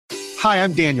Hi,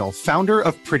 I'm Daniel, founder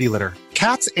of Pretty Litter.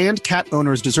 Cats and cat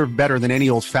owners deserve better than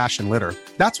any old-fashioned litter.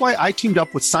 That's why I teamed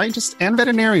up with scientists and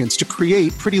veterinarians to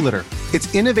create Pretty Litter.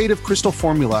 Its innovative crystal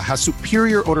formula has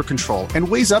superior odor control and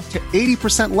weighs up to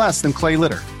 80% less than clay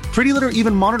litter. Pretty Litter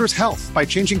even monitors health by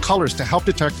changing colors to help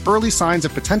detect early signs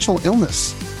of potential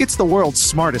illness. It's the world's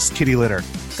smartest kitty litter.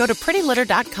 Go to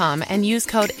prettylitter.com and use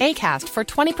code ACAST for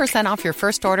 20% off your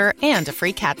first order and a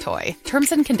free cat toy.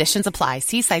 Terms and conditions apply.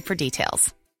 See site for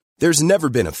details. There's never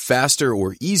been a faster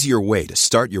or easier way to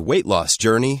start your weight loss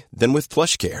journey than with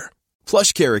PlushCare.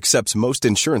 PlushCare accepts most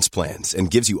insurance plans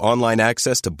and gives you online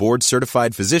access to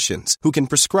board-certified physicians who can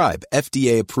prescribe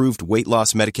FDA-approved weight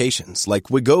loss medications like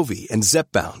Wegovy and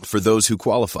Zepbound for those who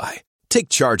qualify. Take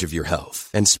charge of your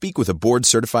health and speak with a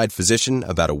board-certified physician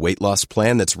about a weight loss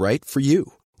plan that's right for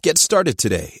you. Get started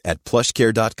today at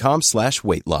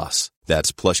plushcare.com/weight loss.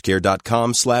 That's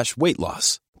plushcare.com/weight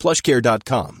loss.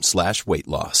 plushcare.com/weight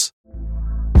loss.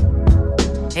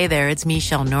 Hey there, it's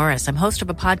Michelle Norris. I'm host of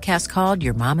a podcast called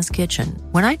Your Mama's Kitchen.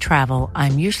 When I travel,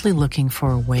 I'm usually looking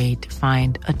for a way to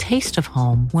find a taste of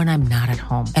home when I'm not at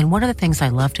home. And one of the things I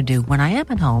love to do when I am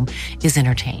at home is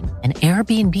entertain. And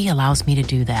Airbnb allows me to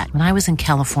do that. When I was in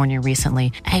California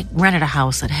recently, I rented a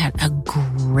house that had a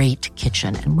great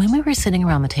kitchen. And when we were sitting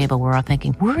around the table, we were all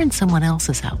thinking, we're in someone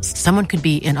else's house. Someone could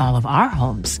be in all of our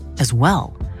homes as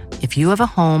well. If you have a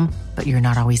home, but you're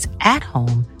not always at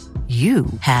home, you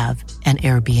have an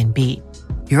Airbnb.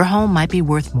 Your home might be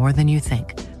worth more than you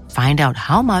think. Find out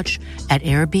how much at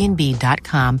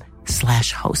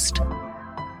airbnb.com/host.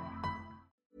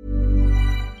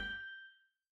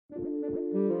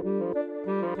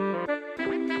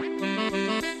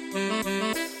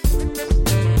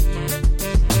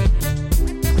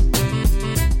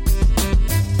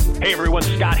 Hey everyone,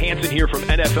 Scott Hansen here from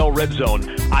NFL Red Zone.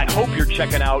 I hope you're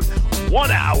checking out 1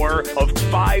 hour of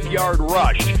 5-Yard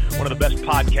Rush, one of the best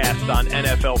podcasts on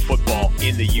NFL football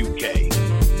in the UK.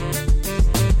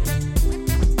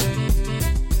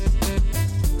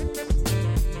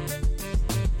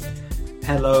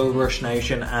 Hello Rush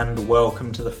Nation and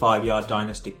welcome to the 5-Yard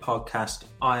Dynasty podcast.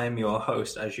 I am your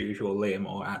host as usual, Liam,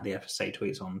 or at the FSA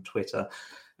Tweets on Twitter.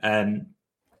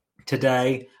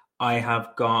 Today I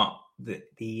have got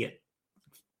the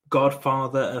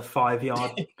godfather of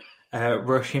 5-Yard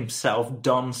Rush himself,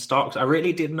 Don Stocks. I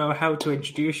really didn't know how to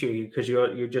introduce you because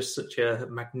you're just such a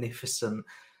magnificent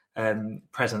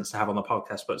presence to have on the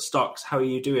podcast. But Stocks, how are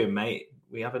you doing, mate?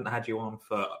 We haven't had you on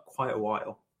for quite a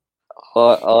while.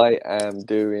 I am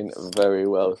doing very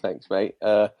well, thanks, mate.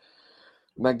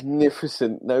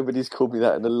 Magnificent. Nobody's called me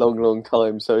that in a long, long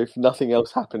time. So if nothing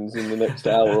else happens in the next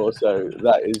hour or so,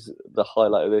 that is the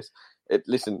highlight of this.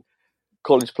 Listen,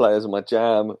 college players are my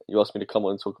jam. You asked me to come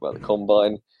on and talk about the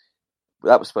combine.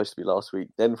 That was supposed to be last week.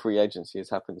 Then free agency has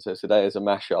happened. So today is a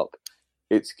mashup.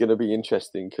 It's going to be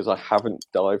interesting because I haven't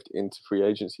dived into free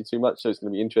agency too much. So it's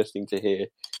going to be interesting to hear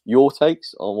your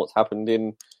takes on what's happened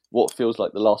in what feels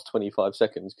like the last 25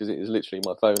 seconds, because it is literally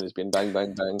my phone has been bang,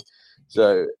 bang, bang.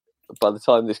 So by the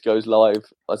time this goes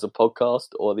live as a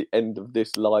podcast or the end of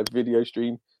this live video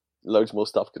stream, loads more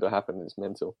stuff could have happened. It's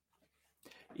mental.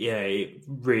 Yeah, it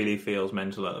really feels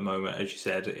mental at the moment. As you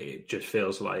said, it just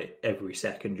feels like every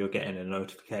second you're getting a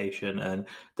notification. And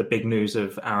the big news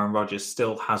of Aaron Rodgers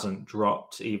still hasn't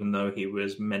dropped, even though he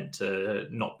was meant to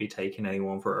not be taking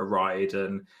anyone for a ride.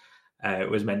 And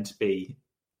it was meant to be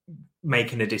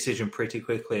making a decision pretty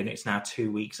quickly. And it's now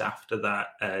 2 weeks after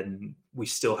that. And we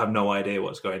still have no idea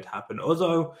what's going to happen.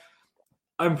 Although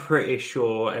I'm pretty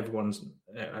sure everyone's,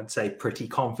 I'd say, pretty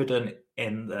confident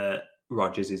in the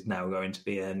Rodgers is now going to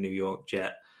be a New York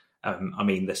Jet. I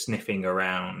mean, they're sniffing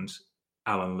around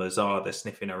Alan Lazard, they're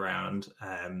sniffing around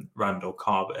Randall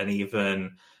Cobb, and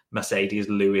even Mercedes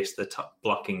Lewis, the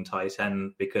blocking tight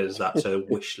end, because that's a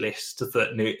wish list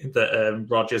that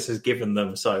Rodgers has given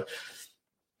them. So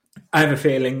I have a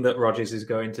feeling that Rodgers is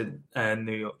going to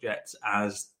New York Jets,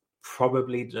 as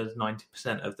probably does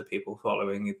 90% of the people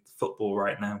following football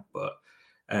right now. But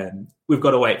we've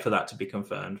got to wait for that to be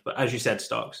confirmed. But as you said,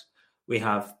 Stocks, we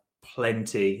have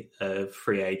plenty of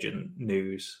free agent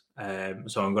news.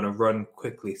 So I'm going to run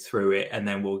quickly through it, and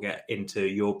then we'll get into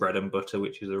your bread and butter,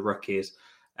 which is a rookies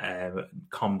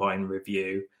combine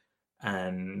review.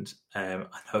 And I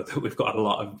know that we've got a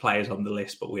lot of players on the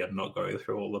list, but we are not going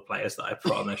through all the players that I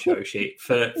put on the show sheet.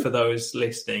 For those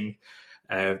listening,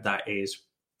 that is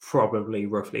probably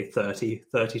roughly 30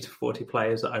 to 40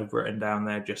 players that I've written down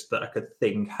there, just that I could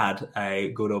think had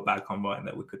a good or bad combine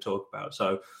that we could talk about.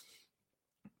 So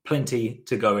plenty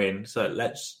to go in. So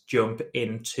let's jump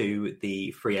into the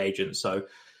free agents. So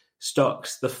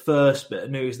Stocks, the first bit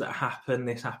of news that happened,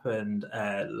 this happened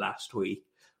last week,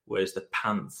 was the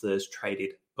Panthers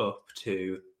traded up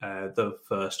to the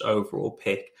first overall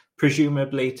pick,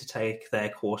 presumably to take their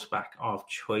quarterback of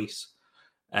choice.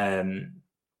 And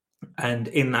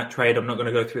in that trade, I'm not going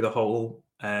to go through the whole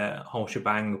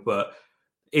shebang, but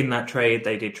in that trade,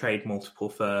 they did trade multiple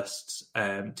firsts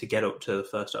to get up to the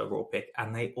first overall pick,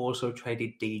 and they also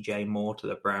traded DJ Moore to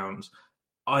the Browns.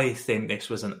 I think this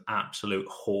was an absolute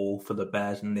haul for the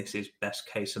Bears, and this is best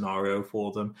case scenario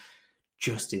for them.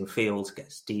 Justin Fields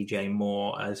gets DJ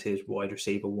Moore as his wide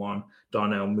receiver 1.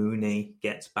 Darnell Mooney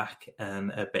gets back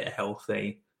and a bit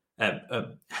healthier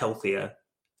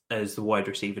as the wide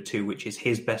receiver 2, which is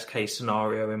his best case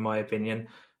scenario, in my opinion.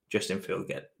 Justin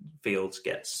Fields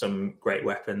gets some great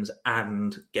weapons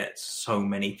and gets so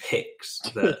many picks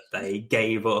that they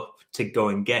gave up to go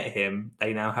and get him.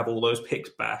 They now have all those picks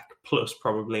back, plus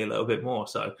probably a little bit more.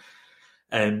 So,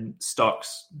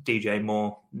 Stocks, DJ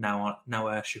Moore, now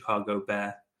a Chicago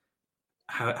Bear.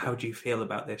 How do you feel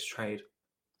about this trade?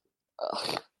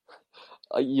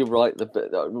 You're right.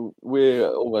 We're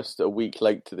almost a week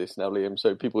late to this now, Liam.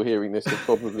 So people hearing this have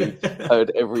probably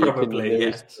heard every opinion there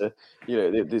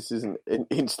is. This isn't an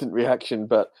instant reaction,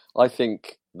 but I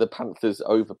think the Panthers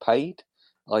overpaid.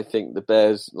 I think the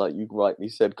Bears, like you rightly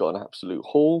said, got an absolute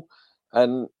haul,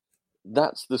 and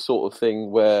that's the sort of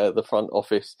thing where the front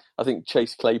office. I think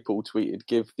Chase Claypool tweeted,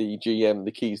 "Give the GM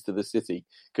the keys to the city,"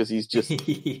 because he's just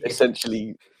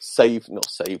essentially not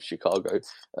saved Chicago.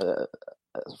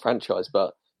 As a franchise,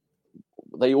 but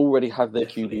they already have their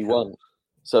QB1.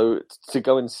 So to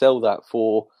go and sell that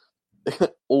for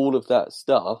all of that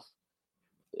stuff,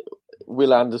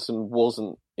 Will Anderson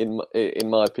wasn't, in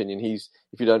my opinion,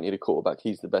 if you don't need a quarterback,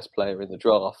 he's the best player in the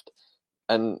draft,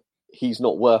 and he's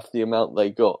not worth the amount they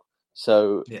got.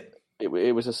 So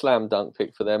it was a slam dunk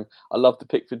pick for them. I love the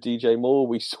pick for DJ Moore.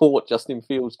 We saw what Justin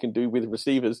Fields can do with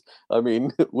receivers. I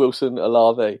mean, Wilson,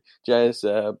 Olave, Jazz,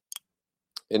 and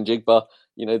Jigba.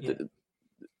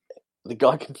 The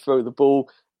guy can throw the ball.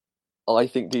 I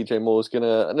think DJ Moore's going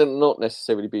to, not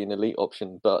necessarily be an elite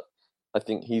option, but I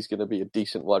think he's going to be a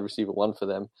decent wide receiver 1 for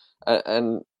them.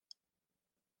 And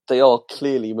they are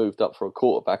clearly moved up for a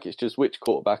quarterback. It's just which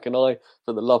quarterback. And I,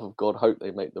 for the love of God, hope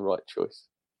they make the right choice.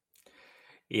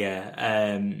 Yeah.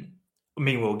 I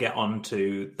mean, we'll get on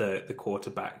to the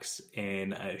quarterbacks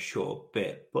in a short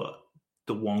bit, but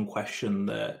the one question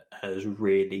that has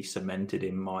really cemented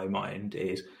in my mind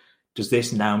is, does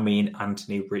this now mean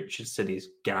Anthony Richardson is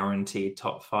guaranteed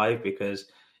top 5? Because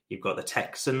you've got the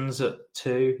Texans at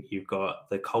 2, you've got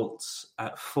the Colts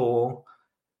at 4,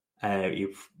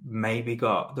 you've maybe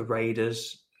got the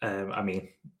Raiders. I mean,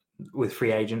 with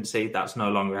free agency, that's no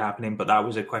longer happening, but that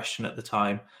was a question at the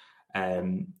time.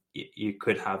 You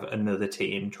could have another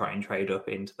team try and trade up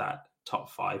into that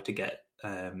top 5 to get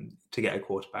a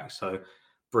quarterback. So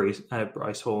Bryce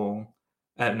Hall,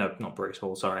 not Bryce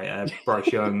Hall, sorry, Bryce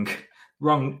Young,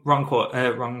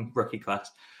 wrong rookie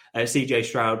class. CJ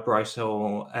Stroud, Bryce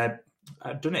Hall,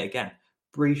 I've done it again.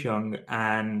 Bryce Young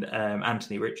and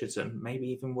Anthony Richardson, maybe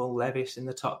even Will Levis in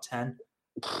the top 10.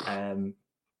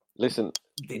 Listen,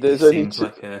 there's only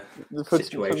like a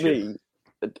situation.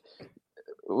 For me,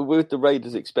 with the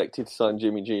Raiders expected to sign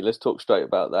Jimmy G, let's talk straight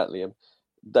about that, Liam.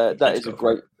 That is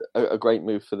a great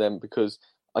move for them, because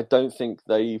I don't think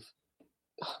they've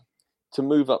to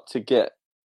move up to get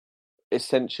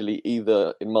essentially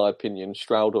either, in my opinion,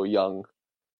 Stroud or Young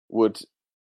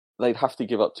they'd have to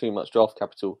give up too much draft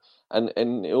capital, and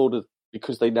in order,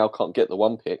 because they now can't get the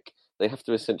 1 pick, they have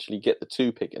to essentially get the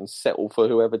 2 pick and settle for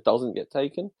whoever doesn't get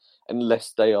taken,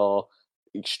 unless they are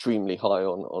extremely high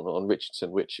on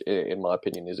Richardson, which in my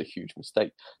opinion is a huge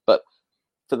mistake. But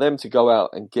for them to go out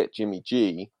and get Jimmy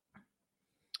G,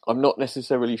 I'm not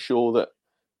necessarily sure that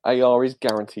AR is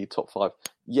guaranteed top 5.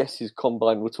 Yes, his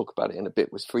combine, we'll talk about it in a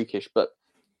bit, was freakish, but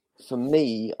for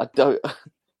me, I don't.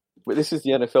 But this is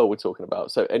the NFL we're talking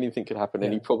about, so anything could happen,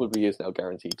 and he probably is now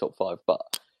guaranteed top 5. But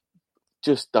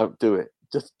just don't do it.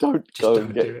 Just don't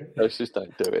do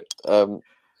it.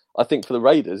 I think for the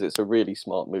Raiders, it's a really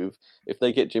smart move. If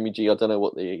they get Jimmy G, I don't know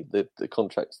what the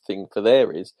contract thing for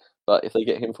there is, but if they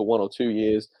get him for 1 or 2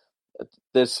 years,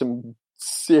 there's some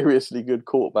seriously good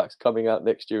quarterbacks coming out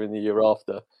next year and the year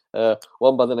after.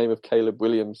 One by the name of Caleb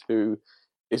Williams, who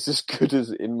is as good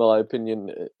as, in my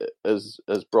opinion, as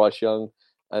Bryce Young,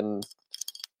 and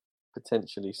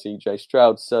potentially CJ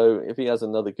Stroud. So if he has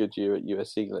another good year at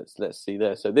USC, let's see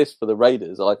there. So this for the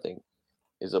Raiders, I think,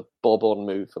 is a bob-on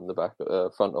move from the back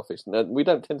front office. And we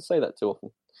don't tend to say that too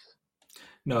often.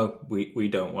 No, we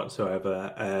don't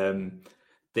whatsoever.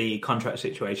 The contract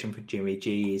situation for Jimmy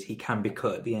G is he can be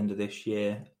cut at the end of this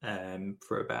year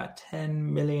for about $10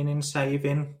 million in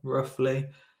saving, roughly.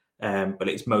 but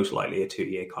it's most likely a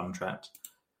 2-year contract.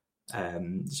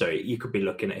 So you could be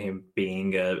looking at him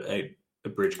being a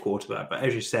bridge quarterback. But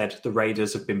as you said, the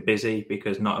Raiders have been busy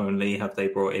because not only have they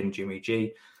brought in Jimmy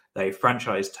G, they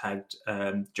franchise tagged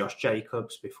Josh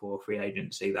Jacobs before free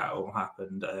agency. That all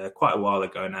happened quite a while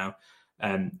ago now.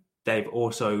 They've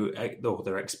also,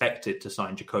 they're expected to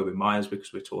sign Jacoby Myers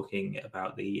because we're talking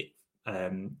about the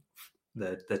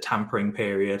tampering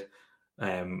period,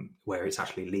 where it's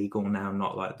actually legal now,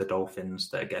 not like the Dolphins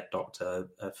that get docked a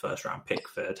first-round pick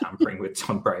for tampering with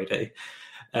Tom Brady.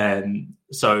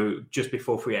 So just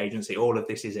before free agency, all of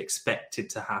this is expected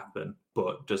to happen,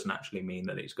 but doesn't actually mean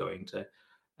that it's going to.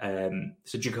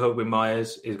 So Jacoby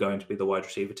Myers is going to be the wide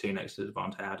receiver 2 next to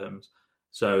Devontae Adams.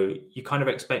 So you kind of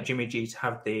expect Jimmy G to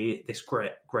have this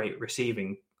great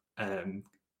receiving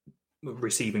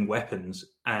weapons,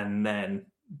 and then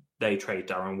they trade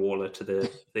Darren Waller to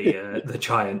the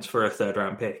Giants for a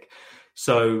 3rd-round pick.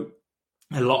 So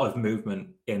a lot of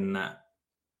movement in that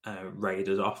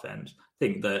Raiders offense. I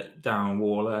think that Darren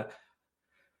Waller,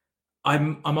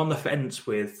 I'm on the fence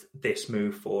with this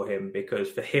move for him,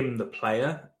 because for him, the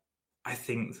player, I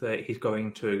think that he's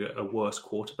going to a worse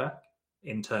quarterback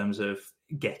in terms of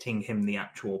getting him the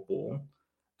actual ball.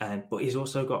 But he's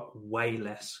also got way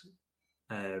less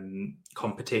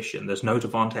competition. There's no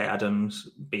Devontae Adams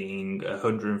being a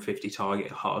 150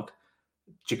 target hog.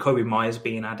 Jacoby Myers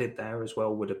being added there as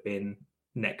well would have been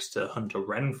next to Hunter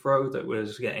Renfrow that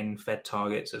was getting fed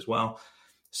targets as well.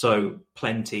 So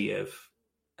plenty of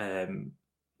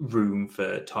room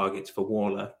for targets for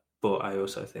Waller. But I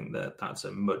also think that that's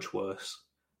a much worse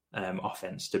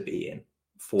offense to be in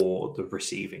for the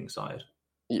receiving side.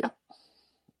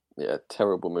 Yeah,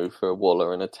 terrible move for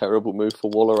Waller, and a terrible move for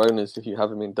Waller owners if you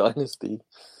have him in Dynasty.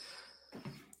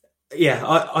 Yeah,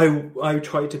 I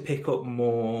tried to pick up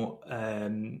more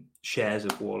shares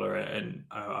of Waller, and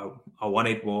I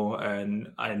wanted more,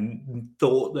 and I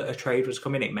thought that a trade was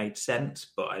coming. It made sense,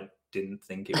 but I didn't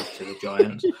think it was to the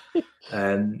Giants.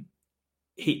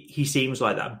 He seems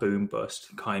like that boom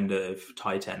bust kind of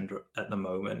tight end at the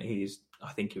moment.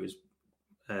 I think he was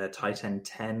tight end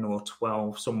 10 or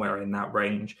 12, somewhere in that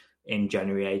range in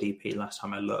January ADP last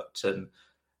time I looked. And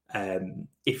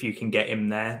if you can get him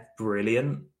there,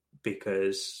 brilliant,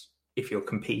 because if you're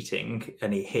competing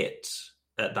and he hits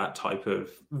at that type of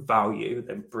value,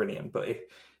 then brilliant. But if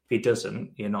he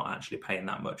doesn't, you're not actually paying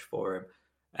that much for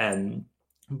him.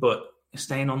 But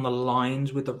staying on the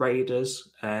lines with the Raiders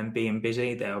and being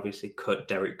busy, they obviously cut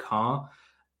Derek Carr,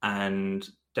 and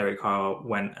Derek Carr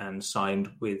went and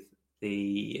signed with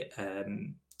the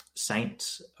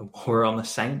Saints. We're on the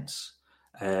Saints.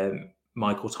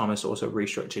 Michael Thomas also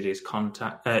restructured his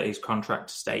contract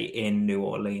to stay in New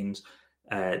Orleans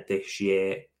this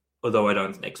year, although I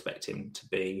don't expect him to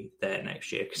be there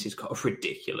next year because he's got a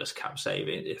ridiculous cap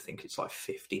saving. I think it's like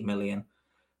 $50 million.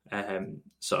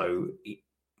 So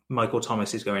Michael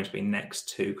Thomas is going to be next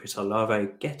to Chris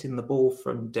Olave, getting the ball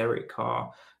from Derek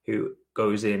Carr, who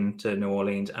goes into New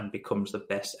Orleans and becomes the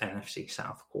best NFC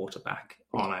South quarterback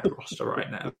on our roster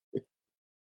right now.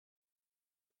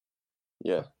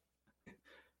 Yeah.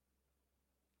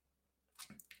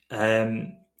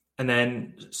 And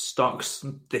then stocks,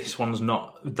 this one's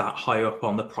not that high up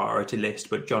on the priority list,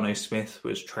 but Jonnu Smith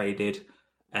was traded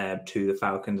to the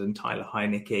Falcons, and Tyler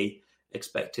Heineke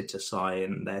expected to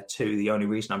sign there too. The only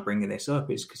reason I'm bringing this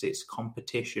up is because it's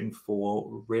competition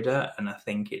for Ridder, and I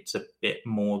think it's a bit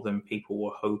more than people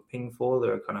were hoping for. They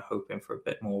were kind of hoping for a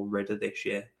bit more Ridder this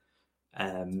year,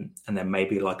 and then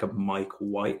maybe like a Mike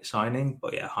White signing.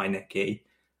 But yeah, Heineke,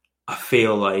 I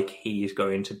feel like he's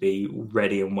going to be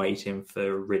ready and waiting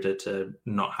for Ridder to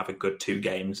not have a good 2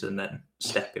 games and then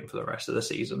step in for the rest of the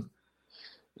season.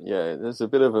 Yeah, there's a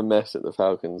bit of a mess at the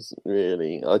Falcons,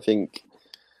 really. I think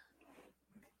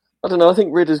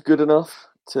Ridder's good enough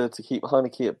to keep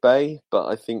Heineke at bay, but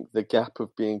I think the gap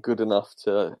of being good enough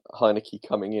to Heineke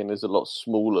coming in is a lot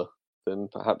smaller than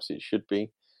perhaps it should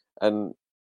be. And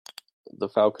the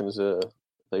Falcons,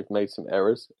 they've made some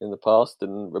errors in the past,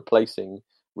 and replacing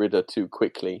Ridder too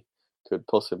quickly could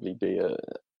possibly be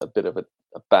a bit of a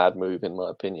bad move, in my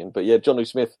opinion. But yeah, Jonnu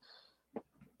Smith,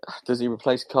 does he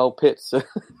replace Kyle Pitts?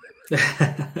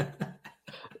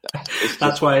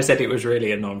 That's why I said it was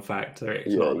really a non-factor.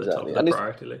 It's not the top of the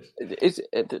priority list.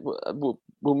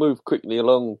 We'll move quickly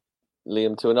along,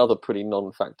 Liam, to another pretty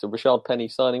non-factor. Rashard Penny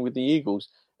signing with the Eagles.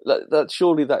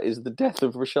 Surely that is the death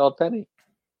of Rashard Penny.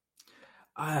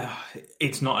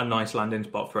 It's not a nice landing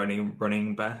spot for any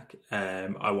running back.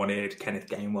 I wanted Kenneth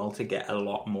Gainwell to get a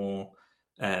lot more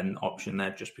option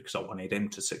there just because I wanted him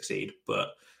to succeed. But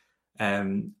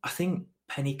I think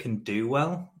Penny can do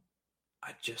well.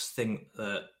 I just think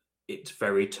that it's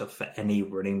very tough for any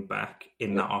running back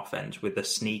in that offense with the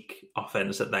sneak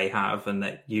offense that they have, and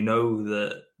that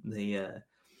that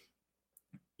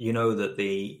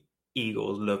the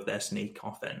Eagles love their sneak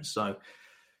offense. So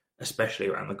especially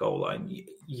around the goal line,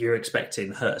 you're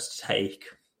expecting Hurts to take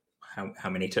how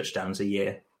many touchdowns a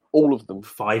year? All of them.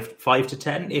 5 to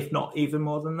 10, if not even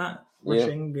more than that,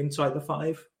 rushing inside the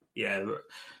 5. Yeah,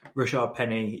 Rashard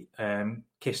Penny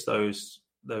kissed those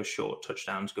short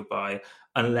touchdowns goodbye,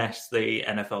 unless the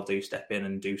NFL do step in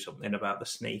and do something about the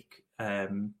sneak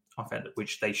offense,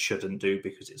 which they shouldn't do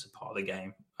because it's a part of the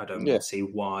game. I don't see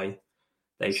why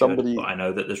they should, but I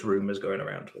know that there's rumours going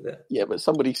around with it. Yeah, but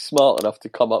somebody smart enough to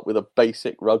come up with a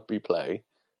basic rugby play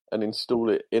and install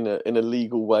it in a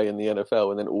legal way in the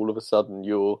NFL, and then all of a sudden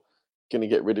you're going to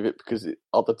get rid of it because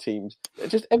other teams,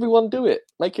 just everyone do it.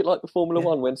 Make it like the Formula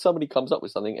One. When somebody comes up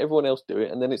with something, everyone else do it,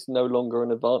 and then it's no longer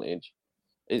an advantage.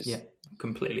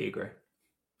 Completely agree.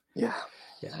 Yeah,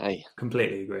 hey,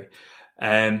 completely agree.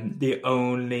 The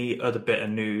only other bit of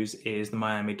news is the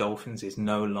Miami Dolphins is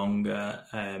no longer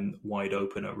wide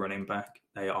open at running back.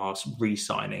 They are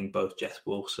re-signing both Jeff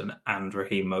Wilson and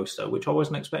Raheem Mostert, which I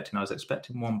wasn't expecting. I was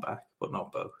expecting one back, but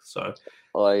not both. So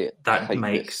that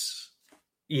makes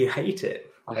you hate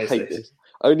it. I hate this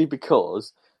only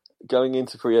because going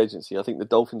into free agency, I think the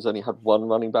Dolphins only had one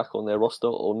running back on their roster,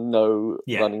 or no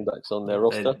running backs on their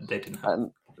roster. They didn't have.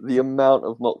 And the amount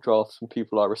of mock drafts from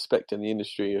people I respect in the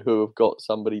industry who have got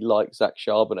somebody like Zach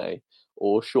Charbonnet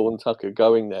or Sean Tucker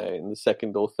going there in the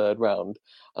second or third round,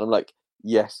 and I'm like,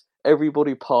 yes,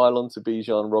 everybody pile onto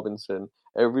Bijan Robinson.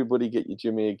 Everybody get your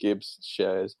Jameer Gibbs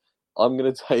shares. I'm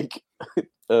going to take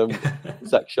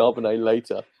Zach Charbonnet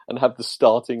later and have the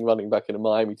starting running back in a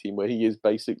Miami team where he is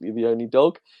basically the only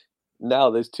dog.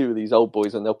 Now there's two of these old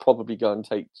boys, and they'll probably go and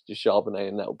take Charbonnet,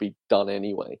 and that'll be done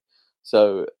anyway.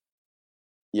 So,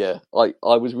 yeah, I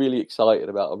was really excited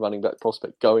about a running back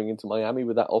prospect going into Miami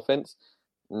with that offense.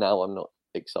 Now I'm not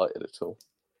excited at all.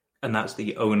 And that's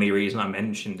the only reason I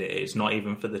mentioned it. It's not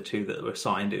even for the two that were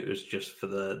signed. It was just for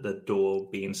the door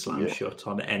being slammed shut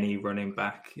on any running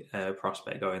back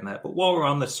prospect going there. But while we're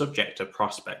on the subject of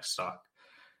prospect stock,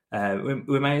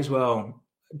 we may as well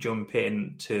jump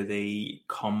into the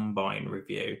combine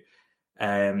review.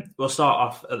 We'll start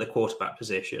off at the quarterback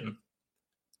position.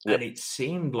 Yep. And it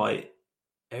seemed like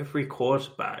every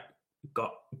quarterback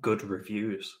got good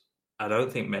reviews. I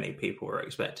don't think many people were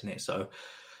expecting it. So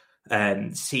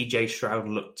CJ Stroud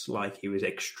looked like he was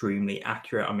extremely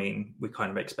accurate. I mean, we kind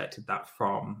of expected that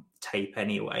from tape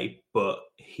anyway, but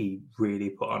he really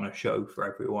put on a show for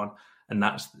everyone. And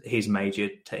that's his major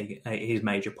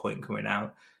point coming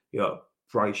out. You got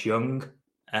Bryce Young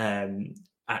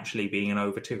actually being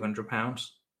over 200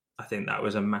 pounds. I think that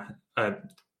was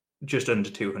just under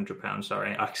 200 pounds.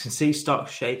 Sorry, I can see Stock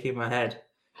shaking my head.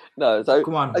 No, so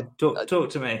come on, talk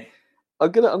to me.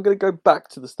 I'm gonna go back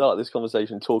to the start of this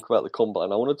conversation and talk about the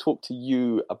combine. I want to talk to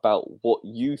you about what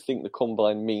you think the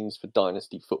combine means for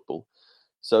dynasty football.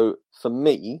 So for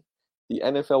me, the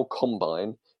NFL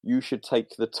combine, you should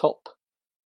take the top.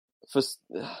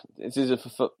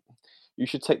 You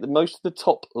should take the most of the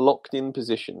top locked-in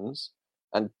positions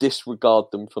and disregard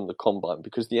them from the combine,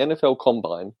 because the NFL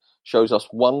combine shows us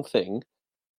one thing,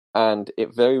 and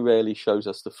it very rarely shows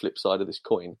us the flip side of this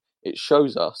coin. It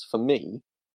shows us, for me,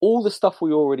 all the stuff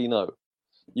we already know.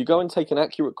 You go and take an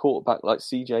accurate quarterback like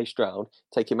CJ Stroud,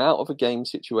 take him out of a game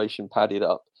situation padded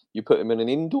up, you put him in an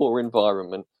indoor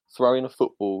environment, throwing a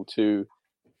football to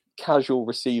casual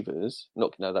receivers.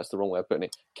 No, that's the wrong way of putting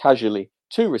it. Casually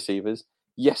to receivers.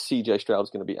 Yes, CJ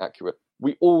Stroud's going to be accurate.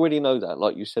 We already know that,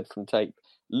 like you said from tape.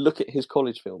 Look at his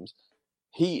college films.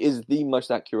 He is the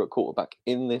most accurate quarterback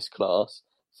in this class.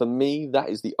 For me, that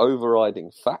is the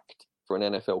overriding fact for an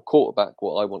NFL quarterback,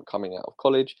 what I want coming out of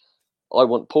college. I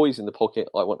want poise in the pocket.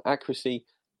 I want accuracy.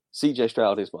 CJ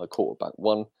Stroud is my quarterback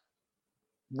one.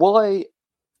 Why?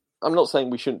 I'm not saying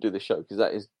we shouldn't do this show, because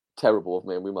that is terrible of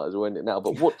me and we might as well end it now.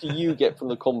 But what do you get from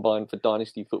the combine for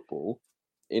dynasty football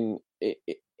in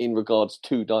regards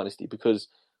to dynasty? Because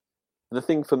the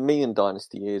thing for me in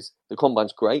dynasty is the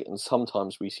combine's great, and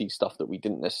sometimes we see stuff that we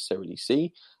didn't necessarily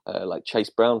see, like Chase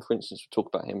Brown, for instance. We'll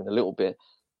talk about him in a little bit.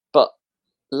 But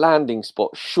landing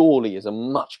spot surely is a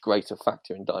much greater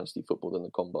factor in dynasty football than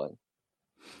the combine.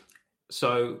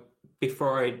 So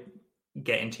before I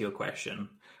get into your question,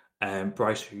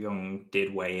 Bryce Young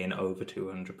did weigh in over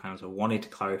 200 pounds. I wanted to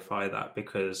clarify that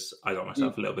because I got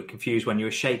myself a little bit confused when you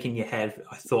were shaking your head.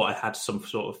 I thought I had some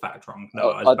sort of fact wrong. No,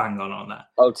 I was bang on that.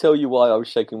 I'll tell you why I was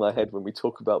shaking my head when we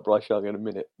talk about Bryce Young in a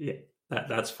minute. Yeah,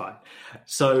 that's fine.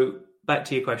 So back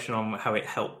to your question on how it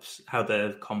helps, how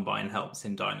the combine helps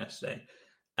in dynasty.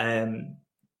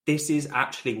 this is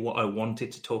actually what I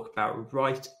wanted to talk about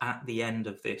right at the end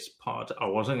of this pod. I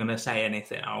wasn't going to say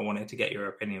anything. I wanted to get your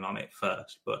opinion on it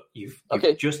first, but you've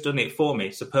just done it for me,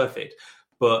 so perfect.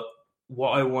 But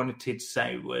what I wanted to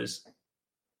say was,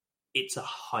 it's a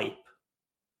hype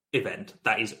event.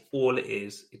 That is all it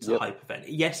is. It's a hype event.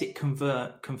 Yes, it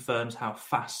confirms how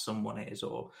fast someone is,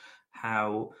 or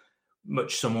how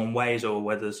much someone weighs, or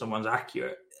whether someone's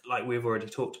accurate. Like we've already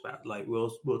talked about. Like we'll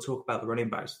talk about the running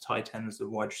backs, the tight ends, the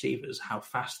wide receivers, how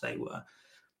fast they were.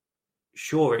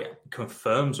 Sure, it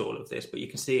confirms all of this, but you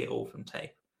can see it all from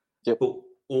tape. Yep. But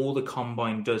all the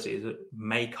combine does is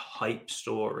make hype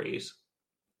stories,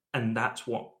 and that's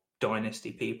what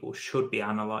Dynasty people should be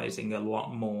analysing a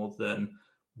lot more than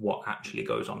what actually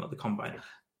goes on at the combine.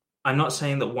 I'm not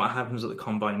saying that what happens at the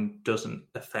combine doesn't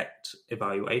affect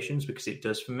evaluations, because it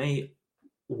does for me.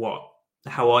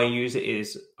 How I use it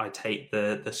is I take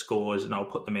the scores and I'll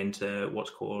put them into what's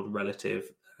called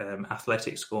relative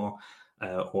athletic score,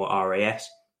 or RAS,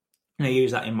 and I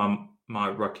use that in my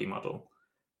rookie model.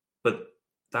 But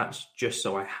that's just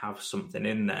so I have something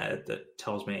in there that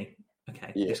tells me,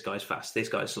 okay, this guy's fast, this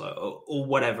guy's slow, or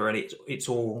whatever, and it's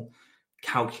all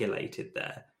calculated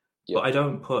there. But I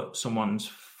don't put someone's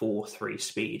 4.3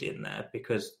 speed in there,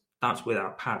 because that's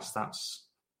without pads. That's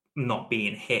not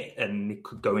being hit and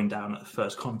going down at the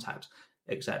first contact,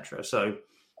 etc. So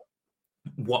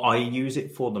what I use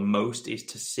it for the most is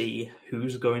to see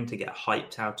who's going to get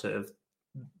hyped out of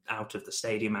the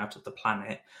stadium, out of the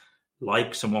planet,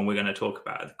 like someone we're going to talk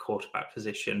about at the quarterback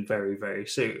position very, very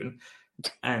soon.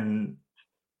 And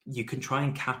you can try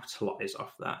and capitalize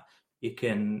off that. You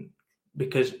can,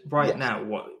 because now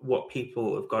what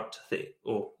people have got to think,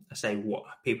 or I say what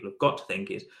people have got to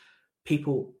think, is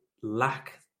people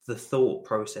lack the thought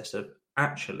process of,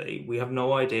 actually, we have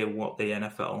no idea what the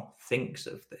NFL thinks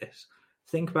of this.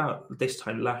 Think about this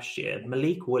time last year,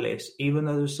 Malik Willis, even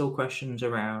though there's still questions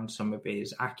around some of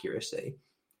his accuracy,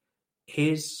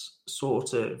 his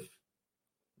sort of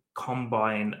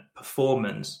combine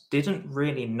performance didn't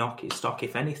really knock his stock.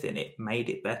 If anything, it made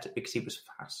it better because he was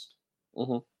fast.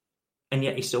 Mm-hmm. And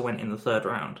yet he still went in the third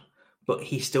round. But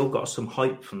he still got some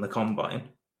hype from the combine.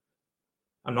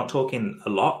 I'm not talking a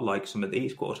lot like some of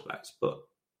these quarterbacks, but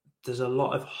there's a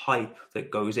lot of hype that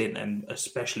goes in, and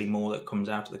especially more that comes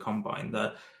out of the combine,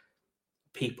 that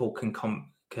people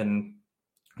can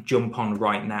jump on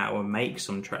right now and make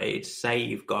some trades. Say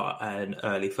you've got an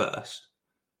early first.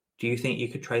 Do you think you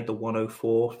could trade the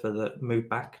 104 for the move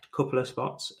back a couple of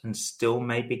spots and still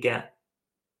maybe get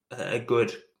a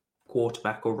good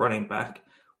quarterback or running back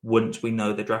once we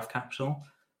know the draft capital?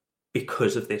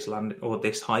 Because of this land or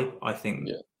this hype, I think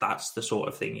that's the sort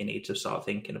of thing you need to start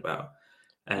thinking about.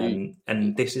 And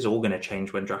this is all going to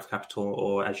change when draft capital,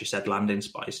 or as you said, landing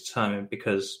spot is determined,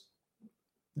 because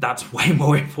that's way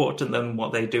more important than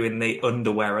what they do in the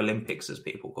underwear Olympics, as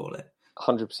people call it.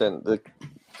 100%.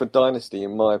 For Dynasty,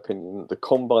 in my opinion, the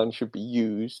combine should be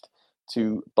used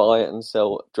to buy and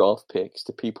sell draft picks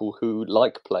to people who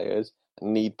like players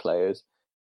and need players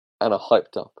and are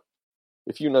hyped up.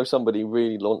 If you know somebody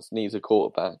really needs a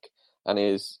quarterback and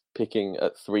is picking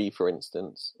at 3, for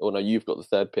instance, or no, you've got the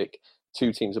third pick,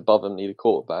 2 teams above them need a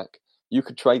quarterback, you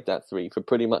could trade that 3 for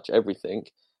pretty much everything,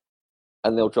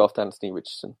 and they'll draft Anthony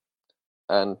Richardson.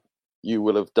 And you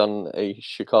will have done a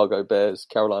Chicago Bears,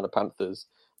 Carolina Panthers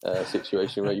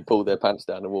situation where you pull their pants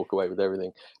down and walk away with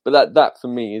everything. But that for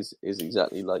me is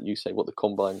exactly like you say, what the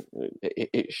combine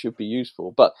it should be used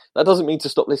for. But that doesn't mean to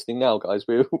stop listening now, guys.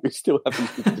 We still have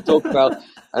things to talk about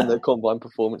and the combine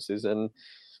performances. And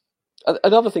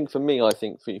another thing for me, I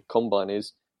think, for combine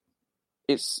is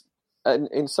it's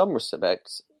in some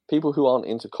respects, people who aren't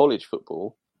into college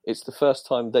football, it's the first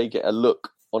time they get a look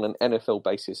on an NFL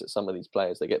basis at some of these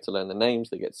players. They get to learn the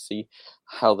names, they get to see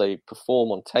how they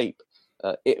perform on tape.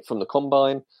 It from the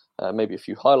combine, maybe a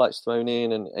few highlights thrown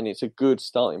in, and it's a good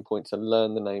starting point to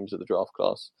learn the names of the draft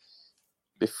class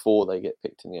before they get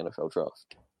picked in the NFL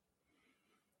draft.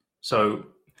 So,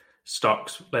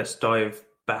 stocks, let's dive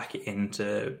back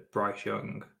into Bryce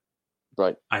Young.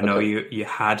 Right. I know you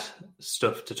had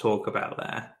stuff to talk about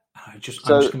there. I'm just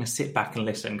going to sit back and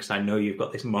listen, because I know you've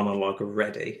got this monologue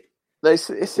ready. I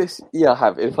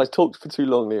have. If I talked for too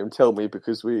long, Liam, tell me,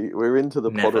 because we're into the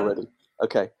pod already.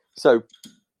 Okay. So,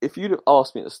 if you'd have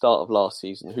asked me at the start of last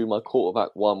season who my quarterback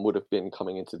one would have been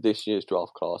coming into this year's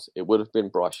draft class, it would have been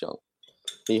Bryce Young.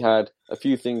 He had a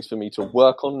few things for me to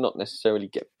work on, not necessarily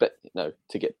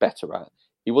to get better at.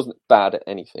 He wasn't bad at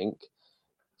anything.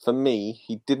 For me,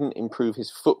 he didn't improve his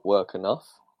footwork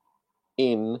enough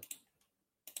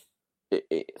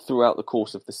throughout the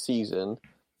course of the season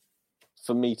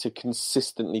for me to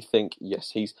consistently think,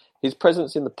 yes, his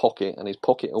presence in the pocket and his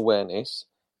pocket awareness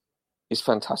is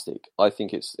fantastic. I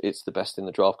think it's the best in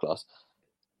the draft class.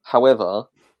 However,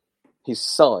 his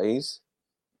size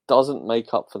doesn't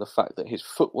make up for the fact that his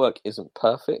footwork isn't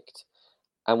perfect.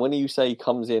 And when you say he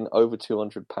comes in over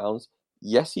 200 pounds,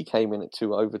 yes, he came in at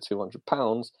over 200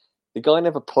 pounds. The guy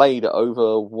never played at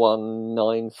over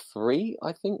 193,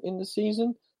 I think, in the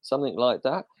season, something like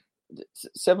that.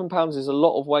 7 pounds is a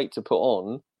lot of weight to put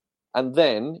on. And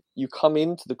then you come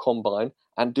into the combine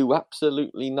and do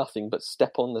absolutely nothing but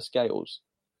step on the scales.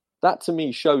 That to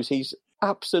me shows he's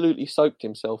absolutely soaked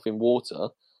himself in water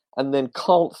and then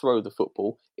can't throw the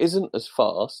football, isn't as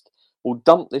fast, will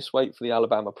dump this weight for the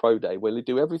Alabama Pro Day where they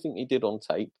do everything he did on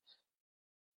tape.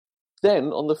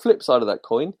 Then on the flip side of that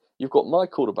coin, you've got my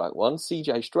quarterback one,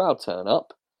 CJ Stroud, turn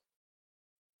up.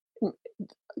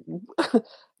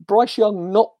 Bryce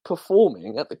Young not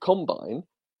performing at the combine,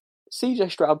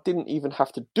 CJ Stroud didn't even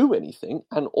have to do anything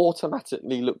and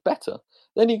automatically look better.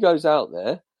 Then he goes out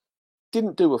there,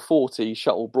 didn't do a 40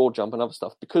 shuttle broad jump and other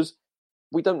stuff because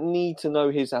we don't need to know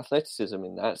his athleticism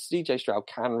in that. CJ Stroud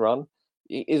can run.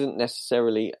 He isn't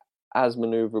necessarily as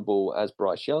maneuverable as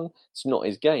Bryce Young. It's not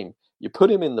his game. You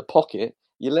put him in the pocket,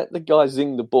 you let the guy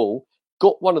zing the ball,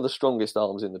 got one of the strongest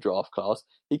arms in the draft class.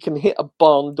 He can hit a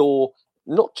barn door,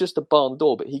 not just a barn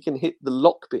door, but he can hit the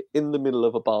lock bit in the middle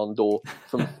of a barn door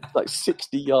from like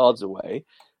 60 yards away.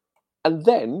 And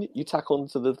then you tack on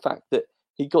to the fact that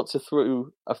he got to throw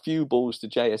a few balls to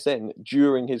JSN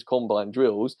during his combine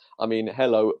drills. I mean,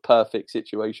 hello, perfect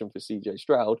situation for CJ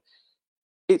Stroud.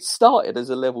 It started as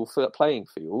a level playing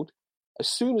field. As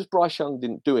soon as Bryce Young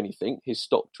didn't do anything, his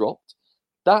stock dropped.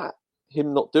 That,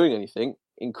 him not doing anything,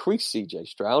 increased CJ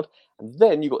Stroud. And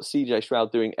then you got CJ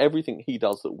Stroud doing everything he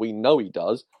does that we know he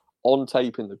does on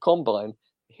tape in the combine.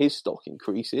 His stock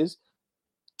increases.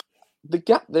 The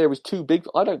gap there is too big.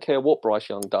 I don't care what Bryce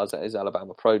Young does at his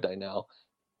Alabama Pro Day now.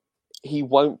 He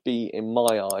won't be, in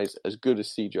my eyes, as good as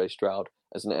CJ Stroud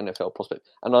as an NFL prospect.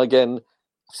 And again,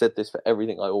 I've said this for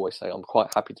everything I always say. I'm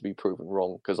quite happy to be proven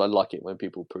wrong because I like it when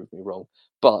people prove me wrong.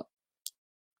 But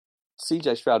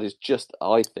CJ Stroud is just,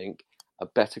 I think, a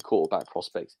better quarterback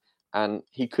prospect. And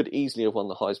he could easily have won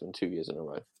the Heisman 2 years in a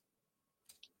row. It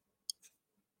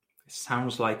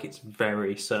sounds like it's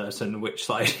very certain which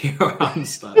side you're on,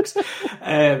 Stokes.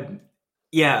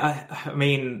 Yeah, I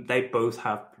mean, they both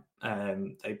have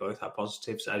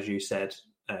positives, as you said.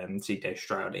 CJ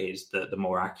Stroud is the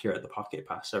more accurate, the pocket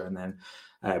passer, and then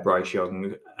Bryce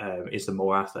Young is the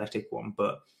more athletic one.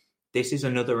 But this is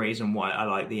another reason why I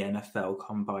like the NFL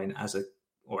Combine I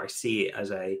see it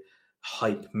as a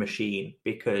hype machine,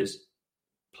 because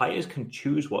players can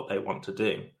choose what they want to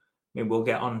do. I mean, we'll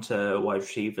get on to wide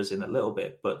receivers in a little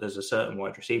bit, but there's a certain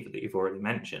wide receiver that you've already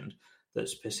mentioned that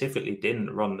specifically didn't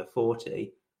run the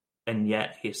 40, and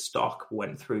yet his stock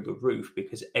went through the roof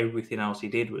because everything else he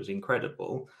did was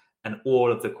incredible, and all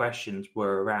of the questions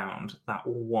were around that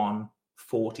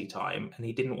 140 time, and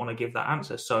he didn't want to give that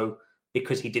answer. So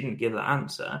because he didn't give that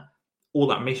answer, all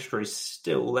that mystery is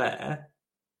still there,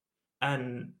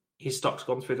 and his stock's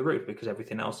gone through the roof because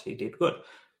everything else he did good.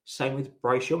 Same with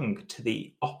Bryce Young, to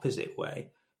the opposite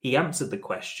way. He answered the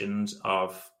questions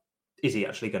of, is he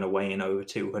actually going to weigh in over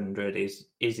 200? Is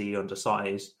he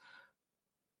undersized?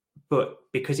 But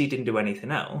because he didn't do anything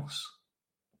else,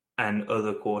 and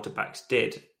other quarterbacks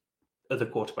did, other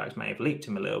quarterbacks may have leaped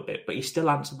him a little bit, but he still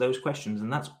answered those questions.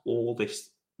 And that's all the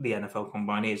NFL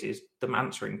Combine is them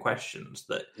answering questions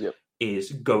that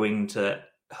is going to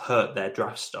hurt their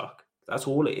draft stock. That's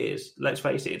all it is. Let's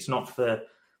face it, it's not for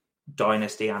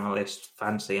Dynasty analysts,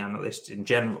 fantasy analysts in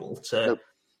general to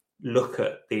look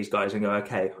at these guys and go,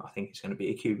 okay, I think it's going to be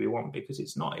a QB1, because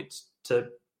it's not. It's to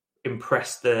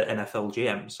impress the NFL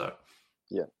GM. So,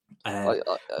 I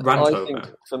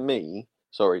think for me,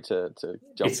 sorry to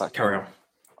jump back. Carry on.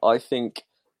 I think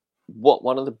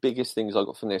one of the biggest things I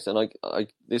got from this, and I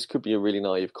this could be a really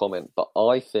naive comment, but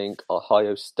I think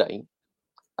Ohio State,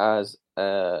 as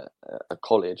a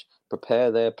college,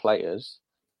 prepare their players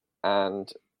and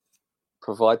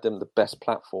provide them the best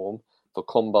platform for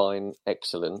combine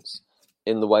excellence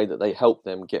in the way that they help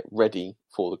them get ready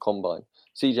for the combine.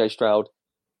 CJ Stroud,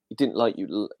 he didn't like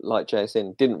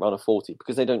JSN, didn't run a 40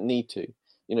 because they don't need to.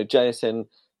 You know, JSN,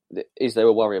 is there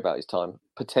a worry about his time?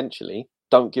 Potentially.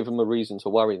 Don't give him a reason to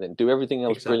worry then. Do everything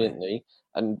else brilliantly.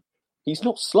 And he's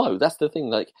not slow. That's the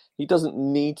thing. Like, he doesn't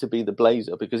need to be the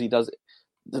blazer because he does it.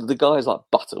 The guy is like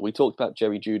butter. We talked about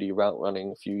Jerry Jeudy route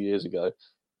running a few years ago.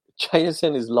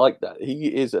 JSN is like that.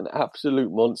 He is an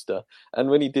absolute monster. And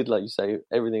when he did, like you say,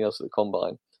 everything else at the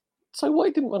combine, so what,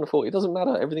 he didn't run a 40? It doesn't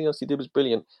matter. Everything else he did was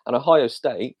brilliant. And Ohio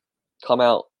State, come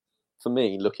out, for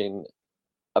me, looking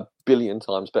a billion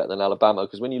times better than Alabama.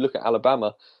 Because when you look at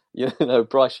Alabama,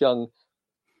 Bryce Young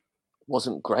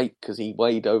wasn't great because he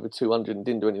weighed over 200 and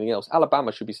didn't do anything else.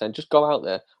 Alabama should be saying, just go out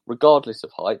there, regardless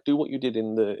of height, do what you did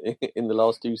in the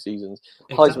last 2 seasons,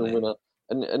 exactly. Heisman winner,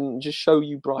 and just show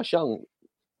you Bryce Young.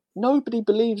 Nobody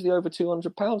believes the over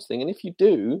 200 pounds thing, and if you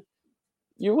do,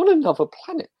 you're on another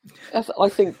planet. I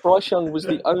think Bryce Young was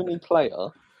the only player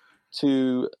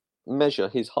to measure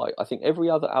his height. I think every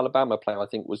other Alabama player,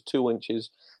 was 2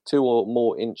 or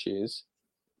more inches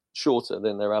shorter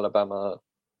than their Alabama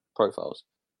profiles.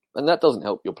 And that doesn't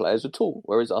help your players at all.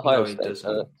 Whereas at Ohio State,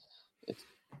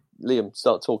 Liam,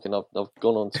 start talking. I've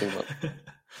gone on too much.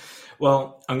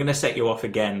 Well, I'm going to set you off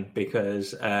again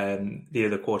because the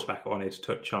other quarterback I wanted to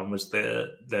touch on was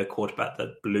the quarterback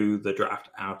that blew the draft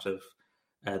out of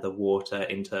the water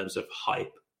in terms of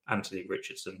hype, Anthony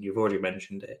Richardson. You've already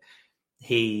mentioned it.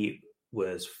 He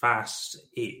was fast.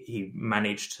 He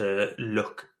managed to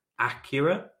look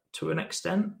accurate to an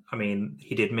extent. I mean,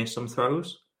 he did miss some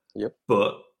throws. Yep.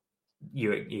 But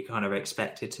you kind of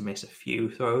expected to miss a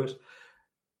few throws.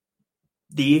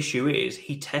 The issue is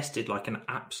he tested like an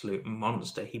absolute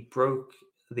monster. He broke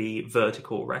the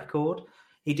vertical record.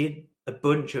 He did a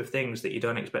bunch of things that you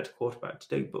don't expect a quarterback to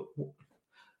do. But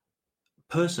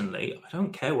personally, I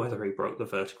don't care whether he broke the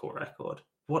vertical record.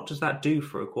 What does that do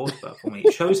for a quarterback for me?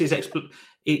 It shows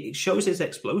his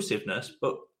explosiveness,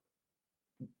 but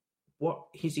what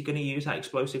is he going to use that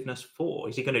explosiveness for?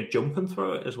 Is he going to jump and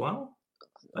throw it as well?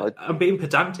 I'm being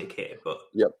pedantic here, but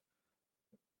yep.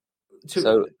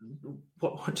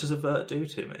 What does a vert do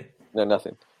to me? No,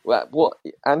 nothing. Well, what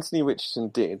Anthony Richardson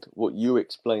did, what you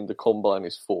explained the combine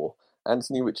is for.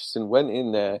 Anthony Richardson went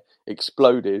in there,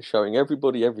 exploded, showing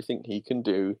everybody everything he can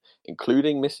do,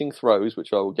 including missing throws,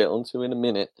 which I will get onto in a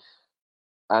minute,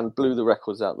 and blew the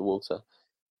records out the water.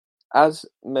 As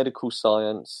medical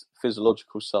science,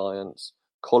 physiological science,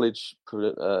 college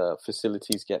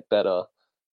facilities get better,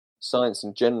 science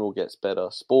in general gets better,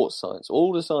 sports science,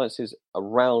 all the sciences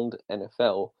around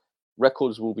NFL,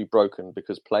 records will be broken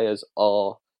because players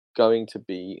are going to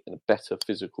be in a better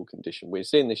physical condition. We're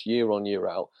seeing this year on, year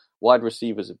out. Wide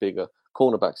receivers are bigger,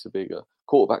 cornerbacks are bigger,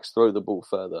 quarterbacks throw the ball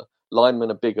further, linemen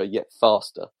are bigger yet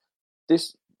faster.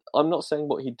 I'm not saying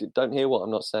what he did. Don't hear what I'm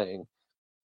not saying.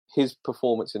 His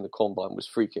performance in the combine was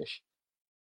freakish.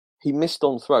 He missed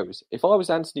on throws. If I was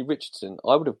Anthony Richardson,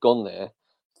 I would have gone there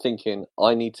thinking,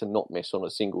 I need to not miss on a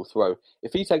single throw.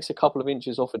 If he takes a couple of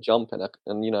inches off a jump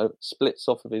and splits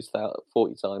off of his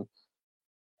 40 time,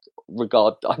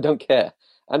 I don't care.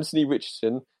 Anthony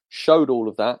Richardson showed all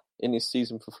of that in his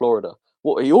season for Florida.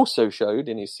 What he also showed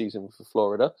in his season for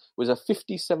Florida was a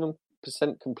 57%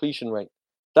 completion rate.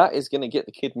 That is going to get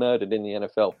the kid murdered in the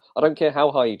NFL. I don't care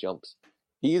how high he jumps.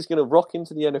 He is going to rock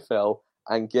into the NFL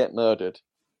and get murdered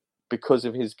because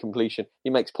of his completion. He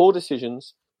makes poor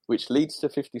decisions, which leads to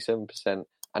 57%,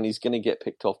 and he's going to get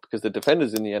picked off because the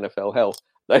defenders in the NFL, hell,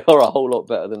 they are a whole lot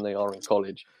better than they are in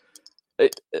college. I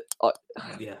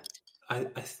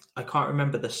can't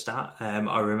remember the stat.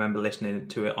 I remember listening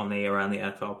to it on the Around the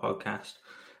NFL podcast.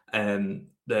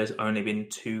 There's only been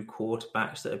 2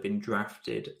 quarterbacks that have been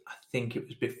drafted. I think it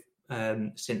was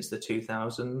since the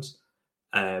 2000s.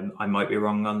 I might be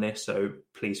wrong on this, so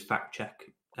please fact check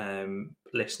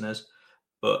listeners.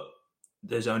 But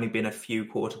there's only been a few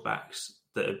quarterbacks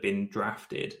that have been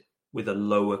drafted with a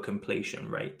lower completion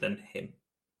rate than him,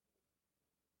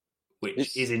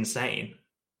 which is insane.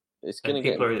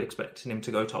 People are expecting him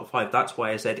to go top 5. That's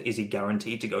why I said, is he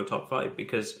guaranteed to go top 5?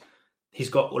 Because he's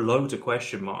got loads of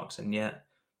question marks, and yet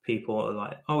people are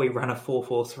like, oh, he ran a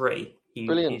 4.43.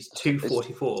 He's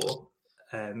 2.44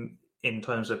 in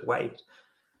terms of weight.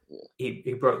 Yeah.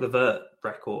 He broke the vert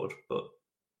record, but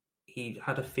he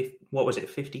had a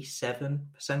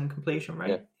 57% completion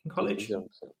rate in college. 57%.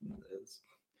 It's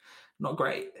not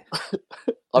great.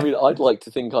 I mean, I'd like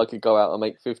to think I could go out and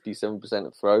make 57%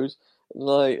 of throws. And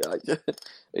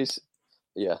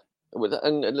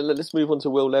let's move on to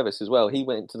Will Levis as well. He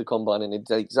went to the combine and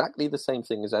did exactly the same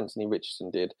thing as Anthony Richardson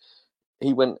did.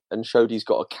 He went and showed he's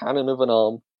got a cannon of an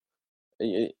arm.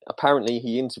 Apparently,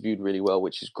 he interviewed really well,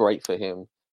 which is great for him.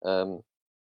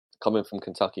 Coming from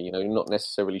Kentucky, not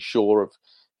necessarily sure of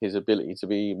his ability to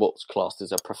be what's classed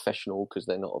as a professional because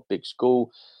they're not a big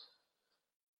school.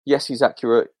 Yes, he's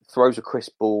accurate, throws a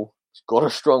crisp ball, he's got a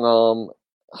strong arm.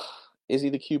 Is he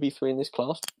the QB3 in this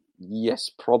class? Yes,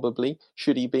 probably.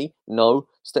 Should he be? No.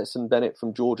 Stetson Bennett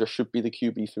from Georgia should be the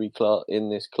QB3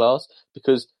 in this class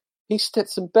because he's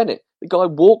Stetson Bennett. The guy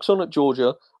walks on at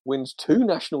Georgia, wins 2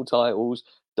 national titles,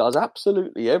 does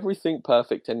absolutely everything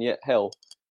perfect, and yet, hell,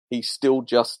 he's still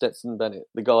just Stetson Bennett,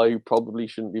 the guy who probably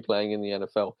shouldn't be playing in the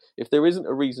NFL. If there isn't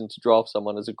a reason to draft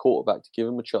someone as a quarterback to give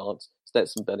him a chance,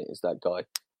 Stetson Bennett is that guy.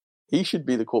 He should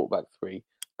be the quarterback 3.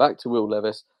 Back to Will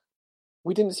Levis.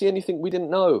 We didn't see anything we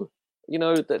didn't know.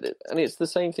 And it's the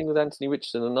same thing with Anthony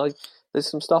Richardson. And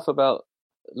there's some stuff about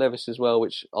Levis as well,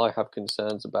 which I have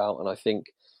concerns about. And I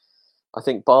think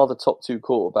bar the top 2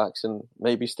 quarterbacks and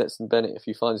maybe Stetson Bennett, if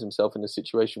he finds himself in a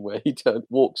situation where he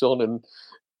walks on and,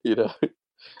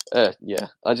 I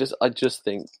just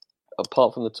think,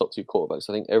 apart from the top 2 quarterbacks,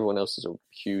 I think everyone else is a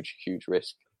huge, huge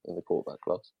risk in the quarterback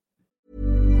class.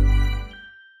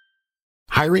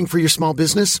 Hiring for your small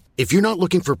business? If you're not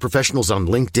looking for professionals on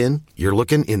LinkedIn, you're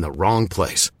looking in the wrong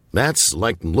place. That's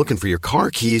like looking for your car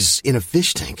keys in a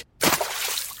fish tank.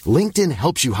 LinkedIn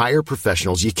helps you hire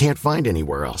professionals you can't find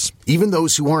anywhere else, even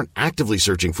those who aren't actively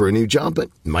searching for a new job but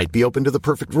might be open to the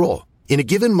perfect role. In a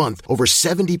given month, over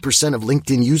 70% of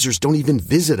LinkedIn users don't even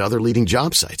visit other leading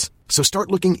job sites. So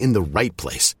start looking in the right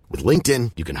place. With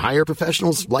LinkedIn, you can hire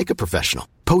professionals like a professional.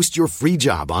 Post your free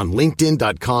job on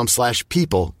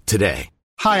linkedin.com/people today.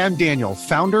 Hi, I'm Daniel,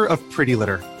 founder of Pretty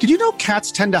Litter. Did you know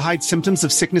cats tend to hide symptoms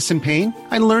of sickness and pain?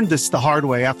 I learned this the hard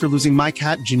way after losing my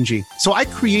cat, Gingy. So I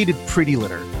created Pretty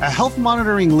Litter, a health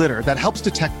monitoring litter that helps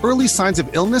detect early signs of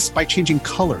illness by changing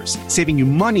colors, saving you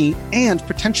money and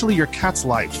potentially your cat's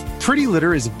life. Pretty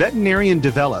Litter is veterinarian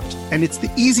developed, and it's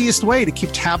the easiest way to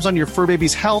keep tabs on your fur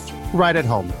baby's health right at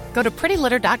home. Go to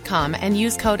prettylitter.com and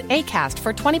use code ACAST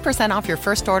for 20% off your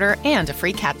first order and a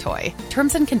free cat toy.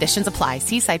 Terms and conditions apply.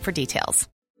 See site for details.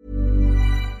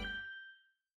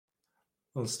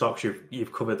 Well, Stocks,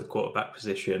 you've covered the quarterback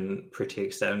position pretty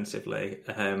extensively.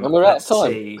 And we're out of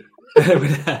time.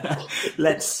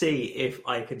 Let's see if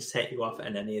I can set you off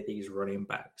on any of these running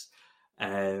backs.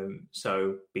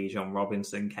 So Bijan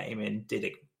Robinson came in,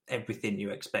 did everything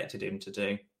you expected him to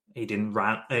do. He didn't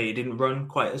run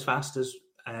quite as fast as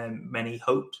many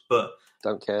hoped, but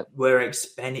don't care. Were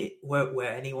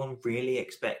anyone really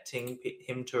expecting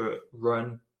him to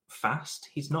run fast?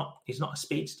 He's not a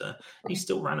speedster. He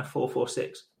still ran a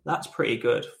 4.46. That's pretty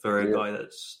good for a guy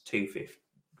that's 250.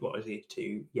 What is he?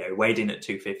 Weighed in at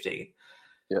 215.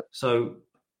 Yeah. So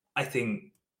I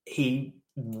think he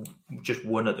just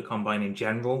won at the combine in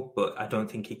general, but I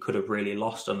don't think he could have really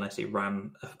lost unless he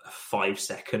ran a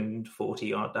 5-second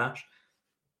 40-yard dash.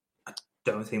 I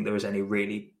don't think there was any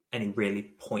really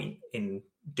point in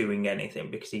doing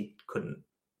anything because he couldn't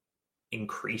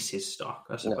increase his stock,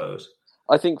 I suppose.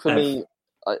 No. I think for me,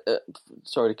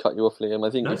 sorry to cut you off, Liam.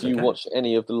 I think if you watch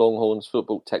any of the Longhorns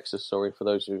football, Texas, for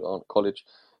those who aren't college,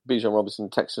 Bijan Robinson,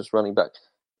 Texas running back,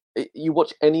 you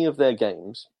watch any of their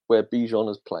games where Bijan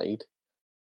has played,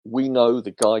 we know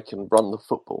the guy can run the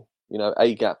football.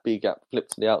 A gap, B gap, flip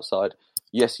to the outside.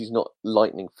 Yes, he's not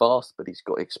lightning fast, but he's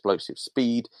got explosive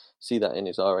speed. See that in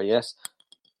his RAS.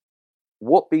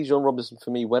 What Bijan Robinson,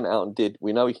 for me, went out and did,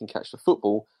 we know he can catch the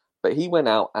football, but he went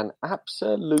out and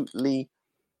absolutely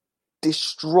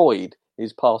destroyed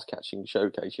his pass-catching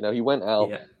showcase. He went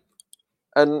out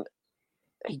and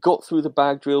he got through the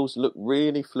bag drills, looked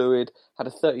really fluid, had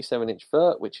a 37-inch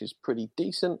vert, which is pretty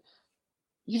decent.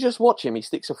 You just watch him. He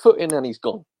sticks a foot in and he's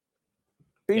gone.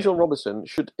 Bijan Robinson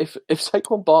should, if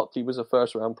Saquon Barkley was a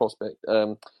first-round prospect,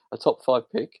 a top 5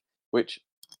 pick, which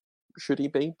should he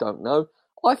be? Don't know.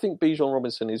 I think Bijan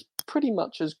Robinson is pretty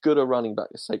much as good a running back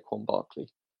as Saquon Barkley.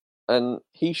 And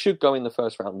he should go in the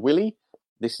first round. Will he?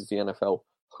 This is the NFL.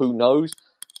 Who knows?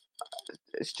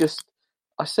 It's just,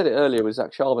 I said it earlier with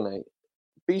Zach Charbonnet.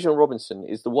 Bijan Robinson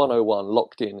is the 101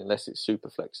 locked in unless it's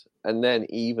Superflex. And then,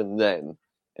 even then,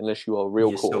 unless you are a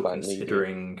real quarterback. Still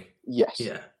considering... Yes.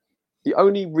 Yeah. The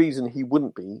only reason he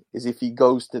wouldn't be is if he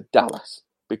goes to Dallas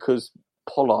because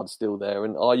Pollard's still there.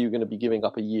 And are you going to be giving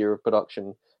up a year of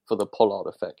production for the Pollard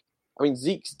effect? I mean,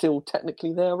 Zeke's still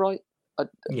technically there, right?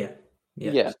 Yeah,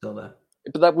 still there.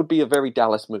 But that would be a very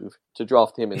Dallas move to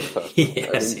draft him in the first.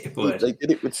 Yes, it would. They did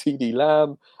it with CD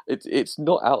Lamb. It's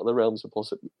not out of the realms of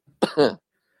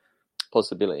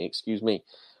possibility. Excuse me.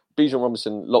 Bijan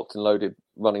Robinson, locked and loaded,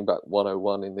 running back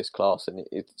 101 in this class, and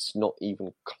it's not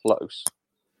even close.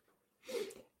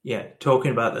 Yeah,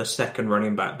 talking about the second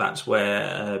running back, that's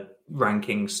where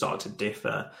rankings start to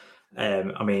differ.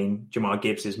 I mean, Jahmyr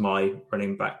Gibbs is my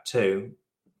running back too,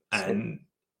 and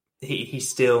he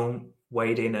still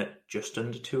weighed in at just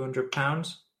under 200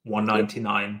 pounds,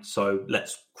 199. Yep. So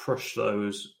let's crush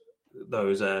those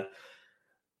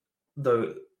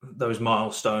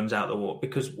milestones out the water,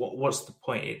 because what's the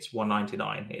point? It's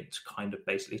 199. It's kind of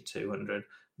basically 200.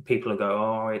 People will go,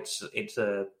 oh, it's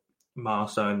a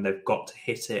milestone. They've got to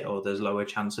hit it, or there's lower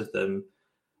chance of them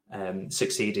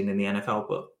succeeding in the NFL.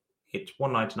 But it's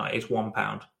 199. It's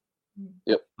 £1.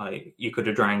 Yep. Like, you could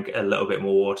have drank a little bit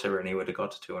more water and he would have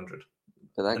got to 200.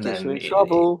 But that And gets then you in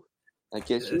trouble. That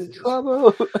gets you in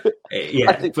trouble. But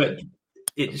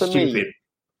it's for stupid.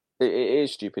 Me, it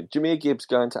is stupid. Jahmyr Gibbs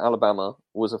going to Alabama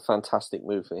was a fantastic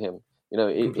move for him. You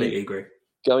know, Completely agree.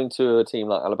 Going to a team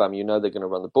like Alabama, you know they're going to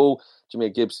run the ball.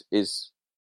 Jahmyr Gibbs is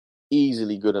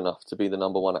easily good enough to be the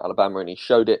number one at Alabama, and he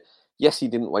showed it. Yes, he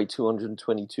didn't weigh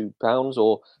 222 pounds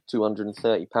or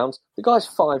 230 pounds. The guy's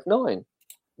 5'9".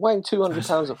 Weighing 200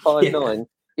 pounds at 5'9"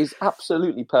 is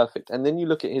absolutely perfect. And then you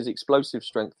look at his explosive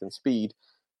strength and speed.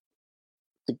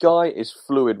 The guy is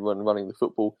fluid when running the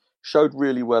football. Showed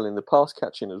really well in the pass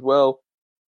catching as well.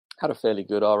 Had a fairly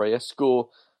good RAS score.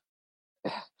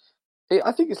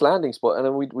 I think it's landing spot, and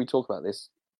then we talk about this.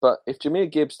 But if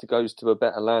Jahmyr Gibbs goes to a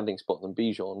better landing spot than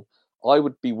Bijan, I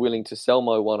would be willing to sell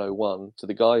my 101 to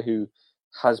the guy who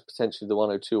has potentially the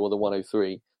 102 or the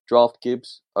 103. Draft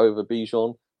Gibbs over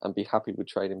Bijan and be happy with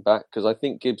trading back, because I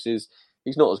think Gibbs he's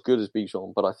not as good as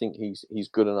Bijan, but I think he's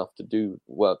good enough to do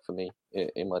work for me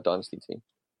in my dynasty team.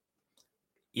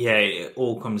 Yeah, it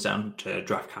all comes down to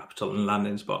draft capital and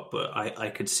landing spot, but I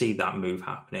could see that move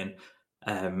happening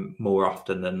more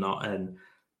often than not. And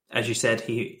as you said,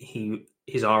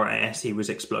 his RAS, he was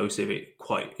explosive.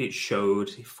 It showed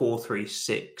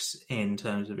 4.36 in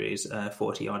terms of his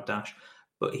 40-yard dash,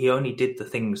 but he only did the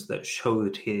things that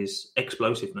showed his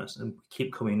explosiveness. And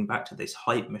keep coming back to this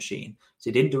hype machine. So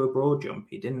he didn't do a broad jump,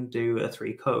 he didn't do a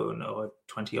 3-cone or a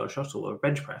 20-yard shuttle or a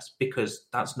bench press, because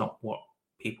that's not what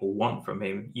people want from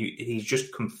him. He's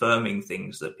just confirming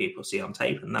things that people see on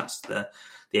tape, and that's the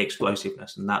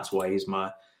explosiveness, and that's why he's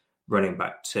my running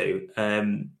back too.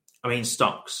 I mean,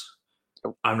 stocks.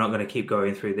 I'm not going to keep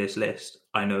going through this list.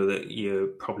 I know that you're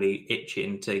probably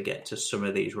itching to get to some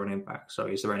of these running backs. So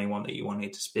is there anyone that you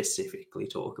wanted to specifically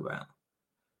talk about?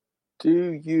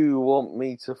 Do you want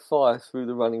me to fire through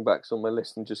the running backs on my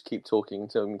list and just keep talking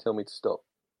and tell me to stop?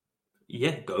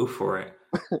 Yeah, go for it.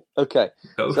 Okay.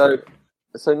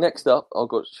 So next up, I've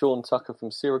got Sean Tucker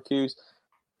from Syracuse.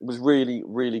 It was really,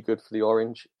 really good for the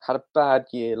Orange. Had a bad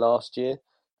year last year.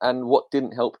 And what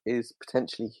didn't help is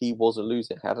potentially he was a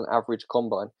loser. Had an average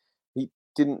combine. He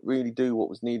didn't really do what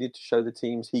was needed to show the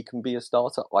teams he can be a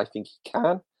starter. I think he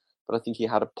can, but I think he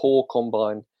had a poor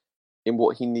combine in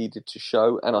what he needed to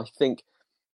show. And I think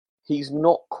he's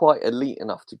not quite elite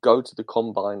enough to go to the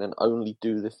combine and only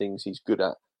do the things he's good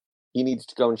at. He needs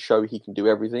to go and show he can do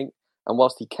everything. And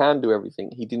whilst he can do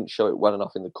everything, he didn't show it well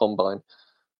enough in the combine.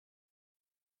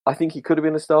 I think he could have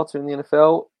been a starter in the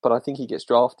NFL, but I think he gets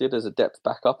drafted as a depth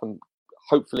backup and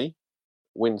hopefully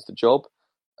wins the job.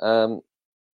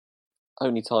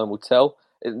 Only time will tell.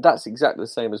 That's exactly the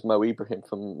same as Mo Ibrahim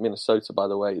from Minnesota, by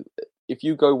the way. If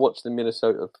you go watch the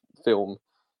Minnesota film,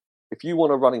 if you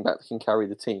want a running back that can carry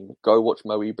the team, go watch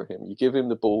Mo Ibrahim. You give him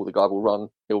the ball, the guy will run,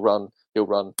 he'll run, he'll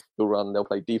run, he'll run. They'll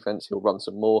play defense, he'll run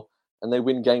some more, and they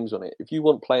win games on it. If you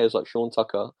want players like Sean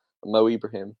Tucker and Mo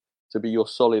Ibrahim to be your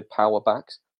solid power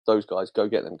backs, those guys, go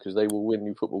get them, because they will win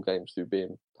you football games through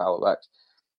being power backs.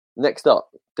 Next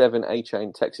up, Devin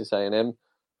A-Chain, Texas A&M,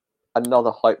 another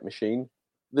hype machine.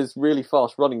 This really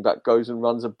fast running back goes and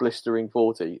runs a blistering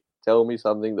 40. Tell me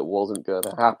something that wasn't going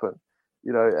to happen.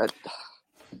 You know,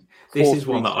 this is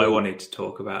one that I wanted to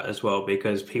talk about as well,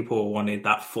 because people wanted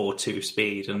that 4.2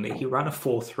 speed, and he ran a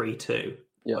 4.32.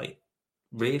 Yeah. Like,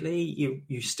 really?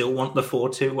 You still want the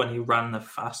 4.2 when you ran the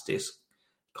fastest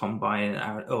combine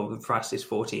or the fastest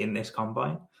 40 in this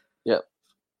combine? Yeah.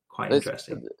 Quite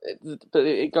interesting. But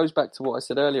it goes back to what I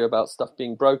said earlier about stuff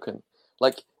being broken.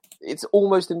 Like, it's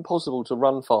almost impossible to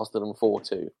run faster than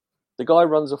 4.2. The guy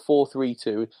runs a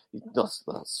 4.32. That's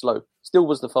slow. Still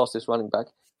was the fastest running back.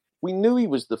 We knew he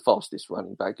was the fastest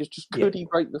running back. It's just, could he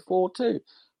break the 4.2?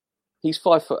 He's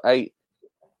 5'8".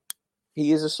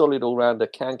 He is a solid all-rounder,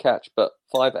 can catch, but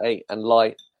 5'8" and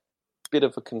light, bit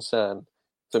of a concern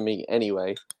for me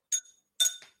anyway.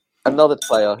 Another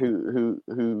player who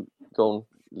go on,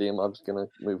 Liam, I was going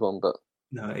to move on, but...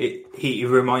 No, he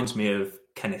reminds me of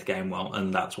Kenneth Gainwell,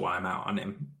 and that's why I'm out on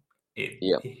him.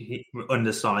 He,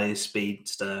 undersized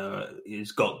speedster,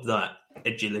 he's got that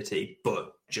agility,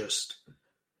 but just,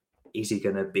 is he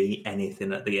going to be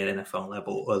anything at the NFL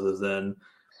level other than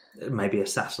maybe a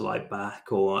satellite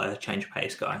back or a change of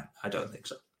pace guy? I don't think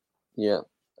so. Yeah.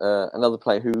 Another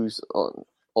player who's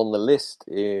on the list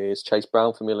is Chase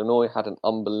Brown from Illinois. Had an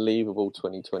unbelievable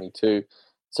 2022.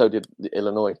 So did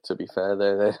Illinois, to be fair.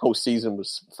 Their whole season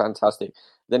was fantastic.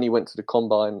 Then he went to the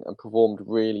Combine and performed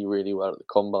really, really well at the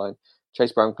Combine.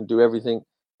 Chase Brown can do everything.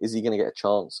 Is he going to get a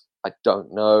chance? I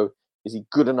don't know. Is he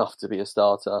good enough to be a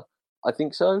starter? I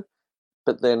think so.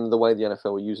 But then the way the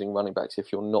NFL are using running backs,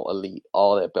 if you're not elite,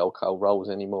 are there bell cow roles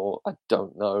anymore? I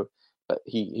don't know. But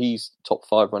he's top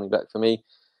 5 running back for me.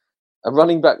 A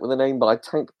running back with a name by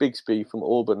Tank Bigsby from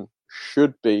Auburn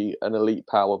should be an elite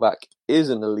power back, is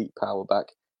an elite power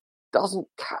back, doesn't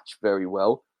catch very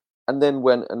well, and then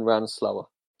went and ran slower.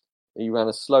 He ran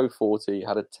a slow 40,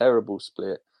 had a terrible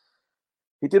split.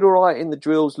 He did all right in the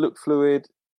drills, looked fluid,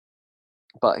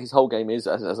 but his whole game is,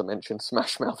 as I mentioned,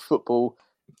 smash mouth football.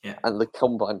 Yeah. And the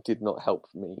combine did not help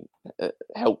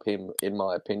him, in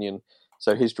my opinion.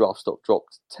 So his draft stock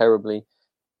dropped terribly.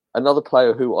 Another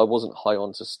player who I wasn't high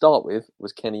on to start with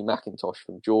was Kenny McIntosh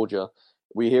from Georgia.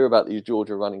 We hear about these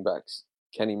Georgia running backs.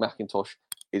 Kenny McIntosh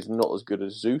is not as good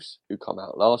as Zeus, who come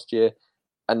out last year.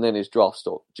 And then his draft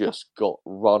stock just got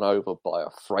run over by a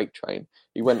freight train.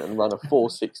 He went and ran a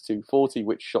 4.62 40,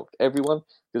 which shocked everyone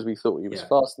because we thought he was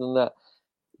faster than that.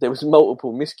 There was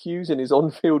multiple miscues in his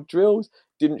on-field drills,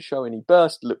 didn't show any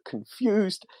burst, looked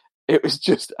confused. It was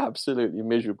just absolutely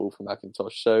miserable for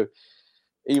McIntosh. So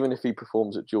even if he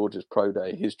performs at Georgia's Pro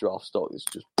Day, his draft stock is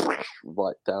just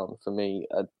right down for me.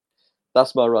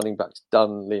 That's my running backs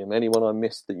done, Liam. Anyone I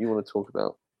missed that you want to talk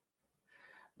about?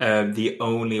 The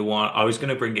only one, I was going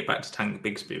to bring it back to Tank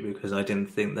Bigsby because I didn't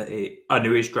think that I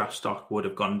knew his draft stock would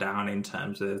have gone down in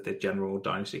terms of the general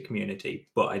Dynasty community,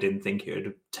 but I didn't think it would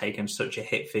have taken such a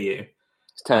hit for you.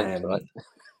 It's tanked, right?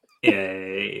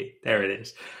 Yeah, there it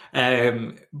is.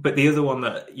 But the other one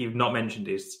that you've not mentioned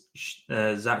is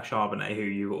Zach Charbonnet, who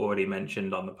you already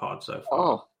mentioned on the pod so far.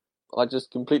 Oh, I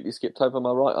just completely skipped over my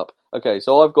write-up. Okay,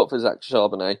 so I've got for Zach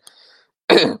Charbonnet,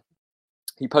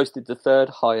 he posted the 3rd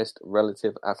highest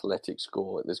relative athletic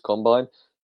score at this combine.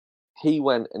 He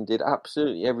went and did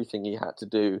absolutely everything he had to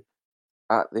do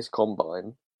at this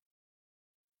combine.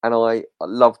 And I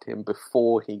loved him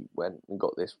before he went and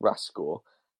got this RAS score.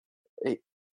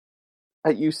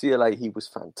 At UCLA, he was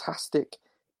fantastic.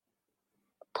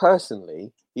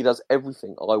 Personally, he does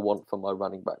everything I want from my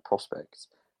running back prospects.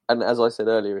 And as I said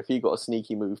earlier, if he got a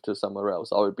sneaky move to somewhere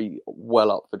else, I would be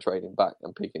well up for trading back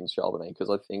and picking Charbonnet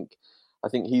because I think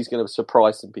he's going to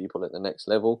surprise some people at the next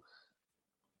level.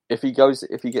 If he gets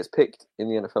picked in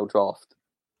the NFL draft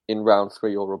in round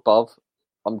 3 or above,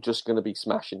 I'm just going to be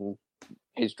smashing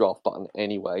his draft button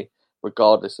anyway,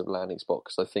 regardless of landing spot,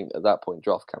 because I think at that point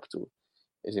draft capital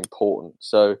is important.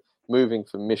 So moving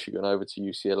from Michigan over to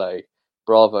UCLA,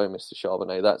 bravo, Mr.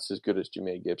 Charbonnet. That's as good as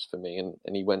Jahmyr Gibbs for me. And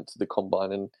he went to the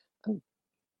combine and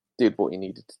did what he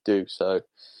needed to do. So,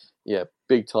 yeah,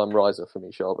 big time riser for me,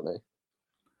 Charbonnet.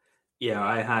 Yeah,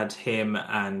 I had him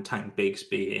and Tank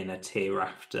Bigsby in a tier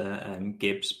after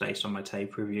Gibbs based on my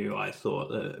tape review. I thought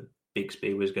that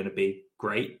Bigsby was going to be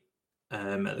great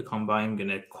at the combine, going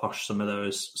to quash some of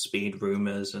those speed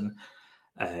rumors, and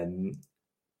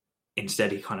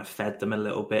instead he kind of fed them a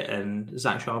little bit. And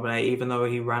Zach Charbonnet, even though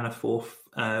he ran a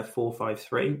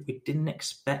 4.53, we didn't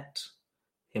expect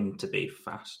him to be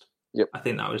fast. Yep. I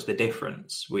think that was the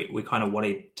difference. We kind of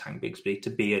wanted Tank Bigsby to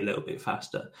be a little bit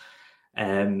faster.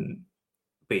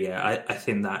 But yeah, I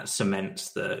think that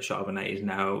cements that Charbonnet is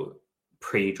now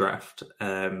pre-draft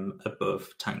above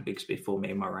Tank Bigsby for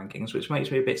me in my rankings, which makes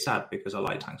me a bit sad because I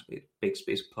like Tank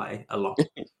Bigsby's play a lot.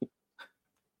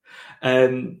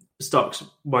 Stocks,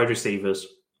 wide receivers.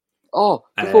 Oh,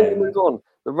 before we move on,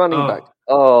 the running back.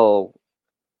 Oh,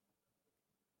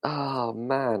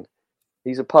 man.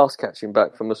 He's a pass catching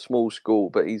back from a small school,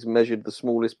 but he's measured the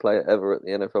smallest player ever at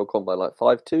the NFL Combine, like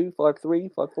 5'2", 5'3",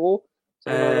 5'4".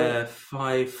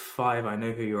 5'5". I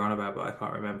know who you're on about, but I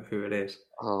can't remember who it is.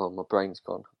 Oh, my brain's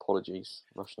gone. Apologies,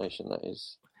 Rush Nation. That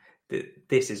is.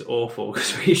 This is awful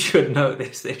because we should know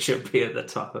this. This should be at the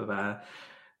top of our,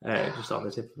 just on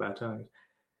the tip of our tongue.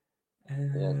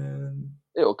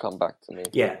 It'll come back to me.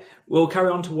 Yeah, we'll carry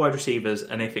on to wide receivers,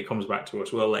 and if it comes back to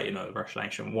us, we'll let you know the Rush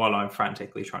Nation while I'm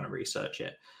frantically trying to research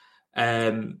it.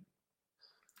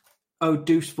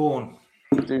 Deuce Vaughn.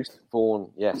 Deuce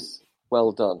Vaughn, yes.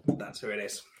 Well done. That's who it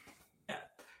is. Yeah.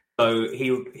 So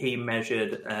he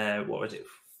measured,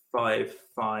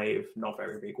 5'5", not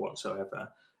very big whatsoever.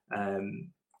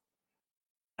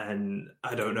 And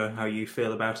I don't know how you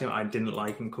feel about him. I didn't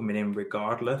like him coming in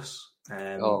regardless.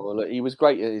 Look, he was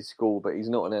great at his school, but he's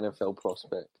not an NFL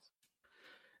prospect.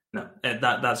 No,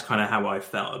 that's kind of how I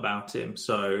felt about him.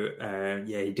 So,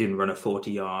 he didn't run a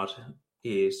 40-yard.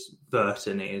 His vert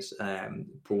and his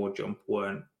broad jump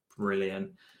weren't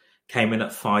brilliant. Came in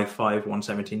at 5'5",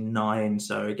 179.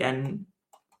 So, again,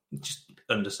 just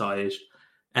undersized.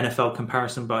 NFL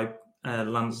comparison by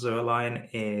Lance Zierlein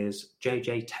is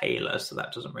J.J. Taylor, so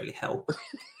that doesn't really help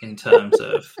in terms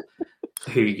of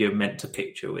who you're meant to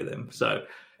picture with him. So,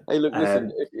 hey, look,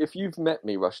 listen, if you've met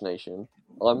me, Rush Nation,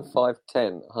 I'm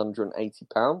 5'10", 180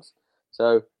 pounds.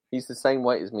 So he's the same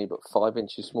weight as me, but 5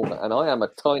 inches smaller. And I am a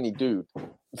tiny dude.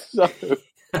 So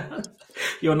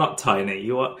You're not tiny.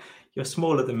 You're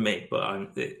smaller than me, but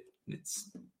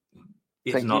it's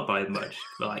not by much.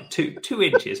 But like 2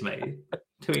 inches, maybe.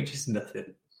 2 inches is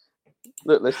nothing.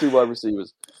 Look, let's do wide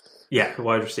receivers. Yeah,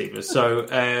 wide receivers. So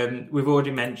we've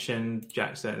already mentioned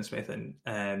Jackson Smith and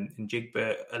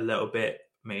Jigba a little bit.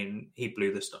 I mean, he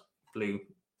blew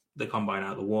the combine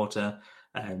out of the water.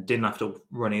 Didn't have to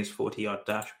run his 40-yard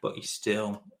dash, but he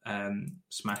still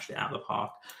smashed it out of the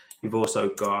park. You've also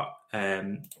got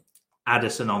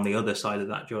Addison on the other side of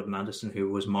that, Jordan Addison, who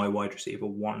was my wide receiver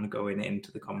 1 going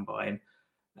into the combine.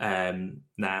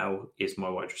 Now is my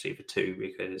wide receiver 2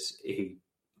 because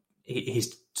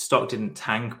his stock didn't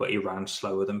tank, but he ran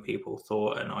slower than people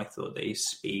thought, and I thought that his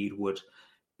speed would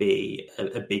be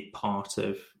a big part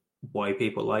of why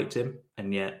people liked him,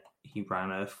 and yet he ran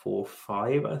a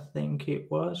 4.5, I think it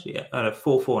was. Yeah,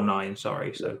 4.49,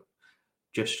 sorry. So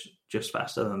just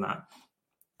faster than that.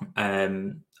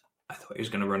 I thought he was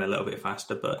going to run a little bit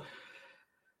faster, but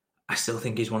I still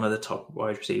think he's one of the top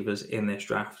wide receivers in this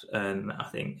draft, and I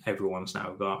think everyone's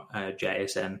now got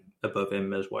JSN above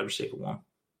him as wide receiver 1.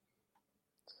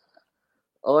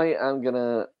 I am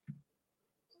gonna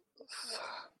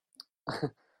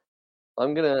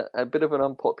a bit of an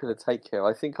unpopular take here.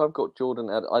 I think I've got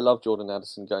I love Jordan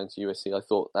Addison going to USC. I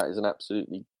thought that is an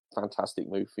absolutely fantastic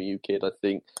move for you, kid. I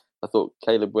thought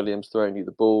Caleb Williams throwing you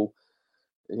the ball,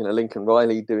 Lincoln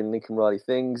Riley doing Lincoln Riley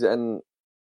things, and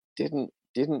didn't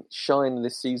shine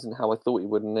this season how I thought he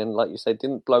would. And then, like you said,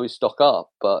 didn't blow his stock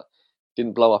up, but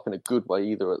didn't blow up in a good way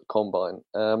either at the combine.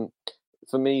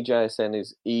 For me, JSN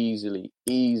is easily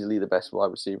the best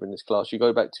wide receiver in this class. You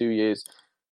go back 2 years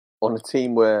on a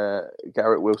team where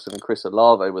Garrett Wilson and Chris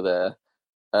Olave were there,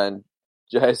 and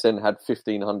JSN had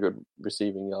 1,500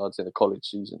 receiving yards in a college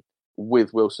season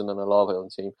with Wilson and Olave on the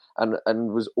team,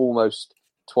 and was almost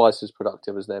twice as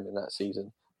productive as them in that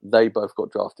season. They both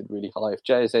got drafted really high. If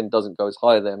JSN doesn't go as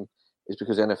high as them, it's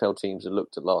because NFL teams have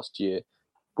looked at last year.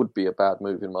 Would be a bad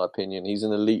move in my opinion. He's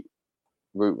an elite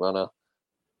route runner.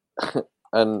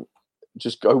 And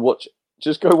just go watch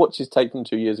his tape from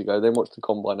 2 years ago, then watch the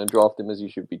combine and draft him as he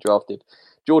should be drafted.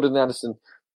 Jordan Addison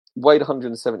weighed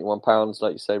 171 pounds,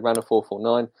 like you say, ran a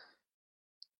 4.49.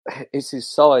 It's his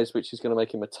size which is going to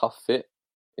make him a tough fit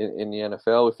in the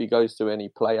NFL. If he goes to any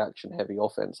play action heavy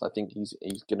offense, I think he's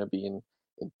going to be in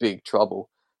big trouble.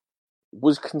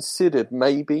 Was considered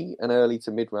maybe an early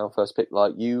to mid round first pick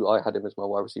like you. I had him as my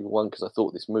wide receiver 1 because I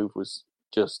thought this move was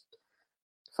just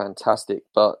fantastic,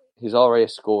 but his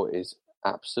RAS score is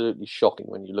absolutely shocking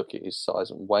when you look at his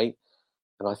size and weight,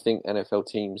 and I think NFL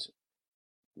teams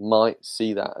might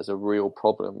see that as a real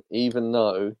problem. Even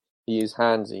though he is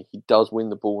handsy, he does win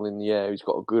the ball in the air, he's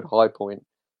got a good high point.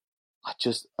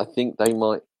 I think they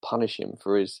might punish him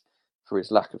for his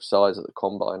lack of size at the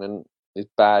combine and his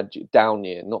bad down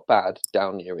year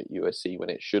at USC when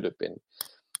it should have been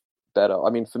better. I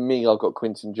mean, for me, I've got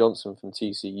Quentin Johnson from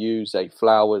TCU, Zay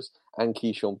Flowers, and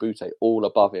Keyshawn Butte all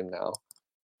above him now.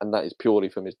 And that is purely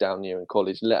from his down year in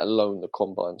college, let alone the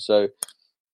combine. So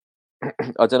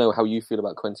I don't know how you feel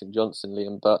about Quentin Johnson,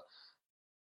 Liam, but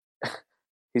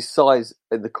his size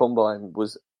at the combine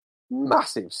was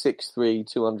massive, 6'3",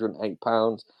 208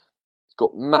 pounds. He's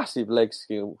got massive leg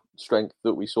strength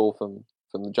that we saw from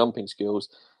the jumping skills.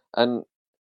 And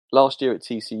last year at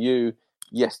TCU,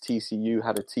 yes, TCU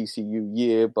had a TCU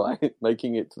year by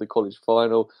making it to the college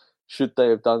final. Should they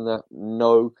have done that?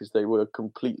 No, because they were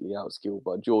completely outskilled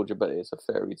by Georgia, but it's a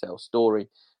fairy tale story.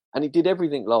 And he did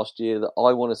everything last year that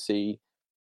I want to see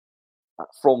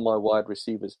from my wide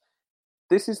receivers.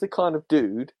 This is the kind of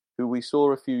dude who we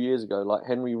saw a few years ago, like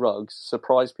Henry Ruggs,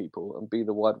 surprise people and be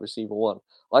the wide receiver 1.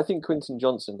 I think Quentin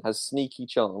Johnson has sneaky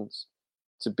chance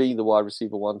to be the wide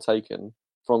receiver 1 taken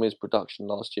from his production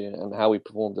last year and how he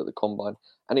performed at the combine.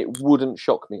 And it wouldn't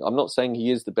shock me. I'm not saying he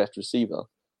is the best receiver,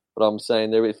 but I'm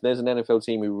saying if there's an NFL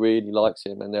team who really likes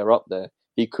him and they're up there,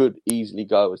 he could easily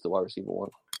go as the wide receiver 1.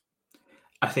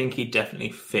 I think he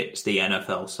definitely fits the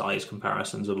NFL size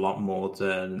comparisons a lot more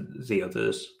than the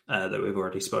others that we've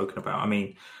already spoken about. I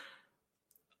mean,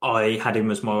 I had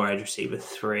him as my wide receiver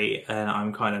 3, and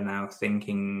I'm kind of now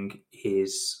thinking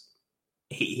he's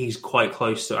quite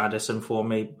close to Addison for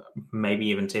me, maybe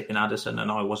even tipping Addison,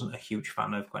 and I wasn't a huge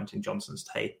fan of Quentin Johnson's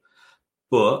tape.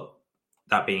 But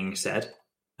that being said,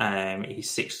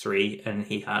 he's 6'3", and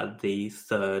he had the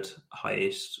 3rd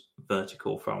highest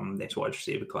vertical from this wide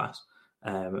receiver class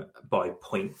by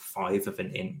 0.5 of an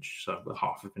inch, so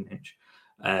half of an inch.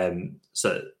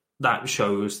 So that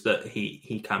shows that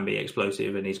he can be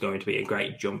explosive, and he's going to be a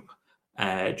great jump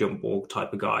jump ball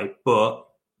type of guy. But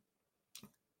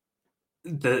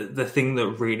the thing that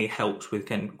really helps with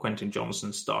Quentin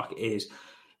Johnston's stock is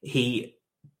he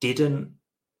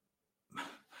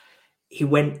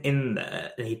went in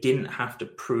there and he didn't have to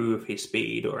prove his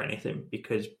speed or anything,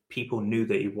 because people knew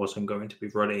that he wasn't going to be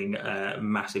running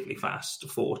massively fast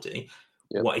 40.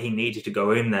 Yep. What he needed to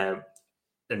go in there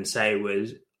and say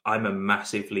was, I'm a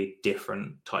massively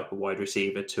different type of wide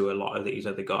receiver to a lot of these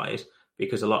other guys,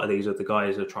 because a lot of these other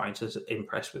guys are trying to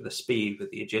impress with the speed, with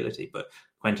the agility. But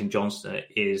Quentin Johnston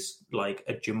is like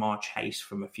a Jamar Chase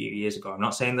from a few years ago. I'm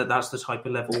not saying that that's the type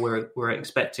of level we're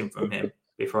expecting from him,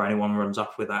 before anyone runs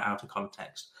off with that out of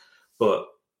context. But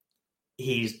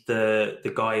he's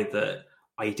the guy that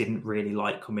I didn't really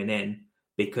like coming in,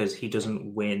 because he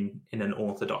doesn't win in an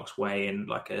orthodox way, in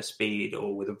like a speed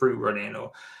or with a route running,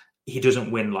 or he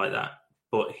doesn't win like that.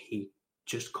 But he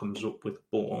just comes up with the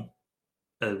ball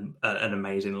an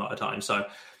amazing lot of times. So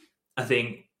I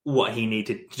think what he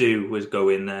needed to do was go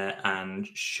in there and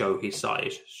show his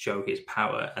size, show his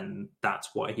power, and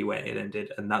that's what he went in and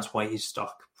did. And that's why his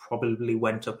stock probably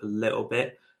went up a little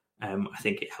bit. I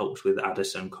think it helps with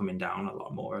Addison coming down a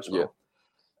lot more as well.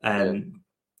 Yeah.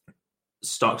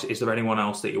 Stocks, is there anyone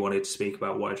else that you wanted to speak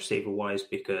about wide receiver wise?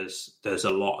 Because there's a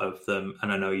lot of them,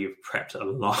 and I know you've prepped a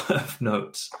lot of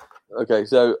notes. Okay,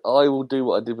 so I will do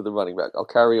what I did with the running back. I'll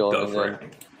carry on. Go for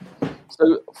it.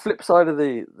 So, flip side of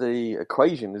the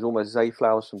equation is almost Zay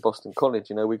Flowers from Boston College.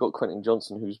 You know, we got Quentin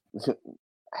Johnston, who's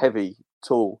heavy,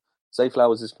 tall. Zay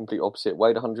Flowers is complete opposite,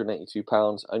 weighed 182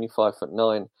 pounds, only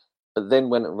 5'9", but then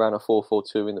went and ran a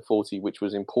 4.42 in the 40, which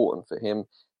was important for him.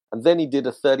 And then he did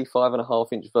a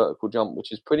 35.5-inch vertical jump,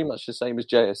 which is pretty much the same as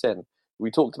JSN. We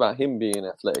talked about him being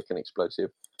athletic and explosive.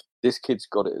 This kid's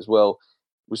got it as well.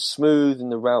 Was smooth in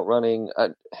the route running,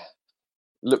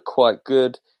 looked quite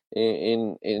good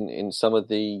in some of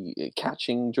the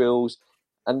catching drills.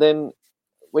 And then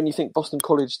when you think Boston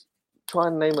College, try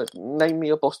and name me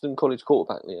a Boston College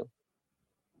quarterback, Liam.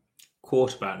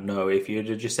 Quarterback, no. If you'd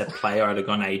have just said player, I'd have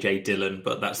gone AJ Dillon,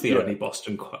 but that's the only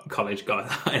Boston College guy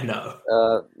that I know.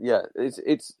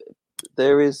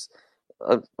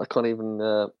 I can't even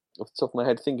off the top of my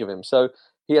head think of him. So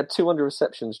he had 200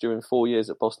 receptions during 4 years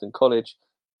at Boston College.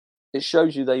 It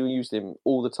shows you they used him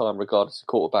all the time, regardless of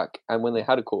quarterback. And when they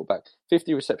had a quarterback,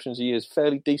 50 receptions a year is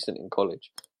fairly decent in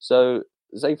college. So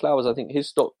Zay Flowers, I think his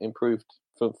stock improved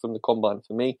from the combine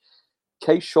for me.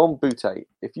 Keyshawn Butte,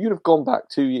 if you'd have gone back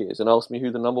 2 years and asked me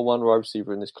who the number one wide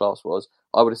receiver in this class was,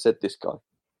 I would have said this guy.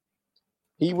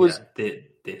 He was. Yeah,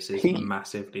 this is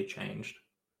massively changed.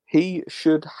 He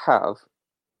should have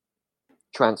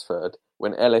transferred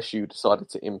when LSU decided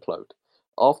to implode.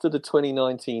 After the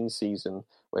 2019 season,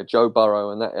 where Joe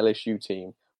Burrow and that LSU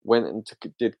team went and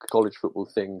did college football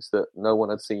things that no one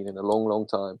had seen in a long, long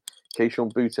time,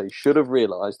 Keyshawn Butte should have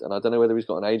realised, and I don't know whether he's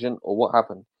got an agent or what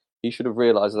happened, he should have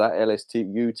realised that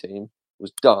LSU team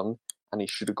was done and he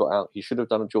should have got out. He should have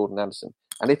done a Jordan Anderson.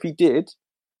 And if he did,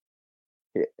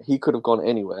 he could have gone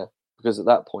anywhere, because at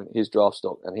that point his draft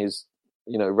stock and his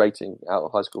rating out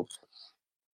of high school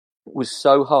was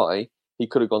so high, he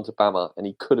could have gone to Bama and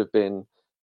he could have been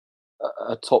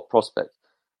a top prospect.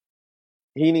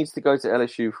 He needs to go to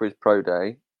LSU for his pro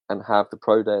day and have the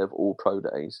pro day of all pro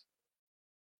days.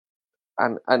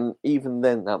 And even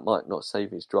then, that might not save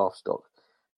his draft stock.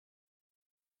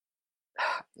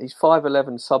 He's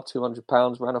 5'11", sub 200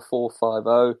 pounds, ran a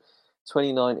 4.50,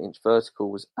 29-inch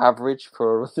vertical was average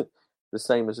for the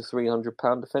same as a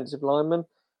 300-pound defensive lineman.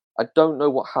 I don't know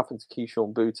what happened to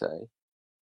Keyshawn Butte,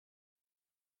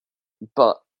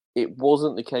 but it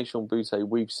wasn't the Keyshawn Butte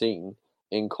we've seen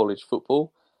in college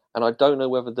football. And I don't know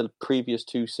whether the previous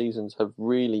 2 seasons have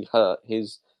really hurt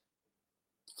his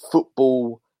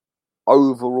football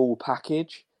overall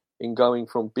package in going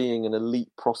from being an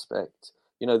elite prospect.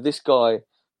 This guy,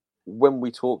 when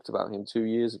we talked about him 2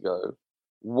 years ago,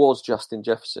 was Justin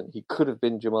Jefferson. He could have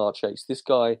been Jamar Chase. This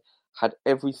guy had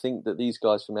everything that these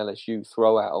guys from LSU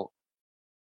throw out.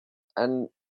 And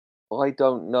I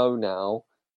don't know now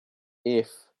if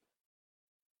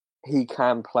he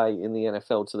can play in the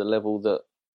NFL to the level that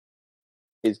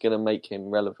is going to make him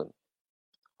relevant.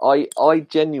 I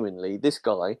genuinely, this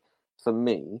guy, for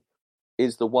me,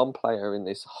 is the one player in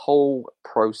this whole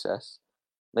process.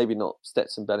 Maybe not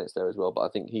Stetson Bennett's there as well, but I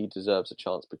think he deserves a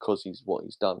chance because he's what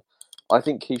he's done. I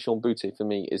think Keyshawn Butte, for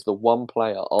me, is the one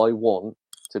player I want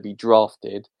to be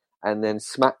drafted and then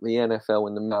smack the NFL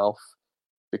in the mouth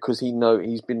because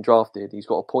he's been drafted. He's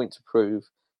got a point to prove.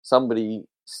 Somebody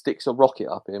sticks a rocket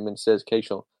up him and says,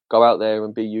 Keyshawn, go out there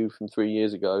and be you from 3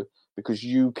 years ago because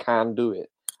you can do it.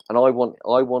 And I want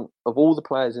of all the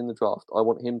players in the draft, I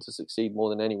want him to succeed more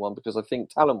than anyone, because I think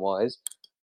talent-wise,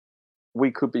 we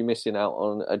could be missing out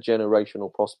on a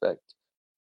generational prospect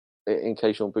in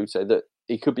Keishon Butte, that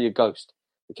he could be a ghost.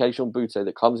 The Keishon Butte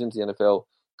that comes into the NFL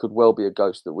could well be a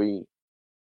ghost that we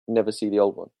never see the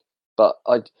old one. But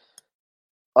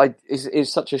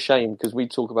it's such a shame, because we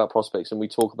talk about prospects and we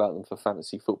talk about them for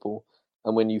fantasy football.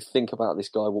 And when you think about this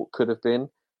guy, what could have been,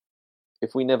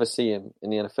 if we never see him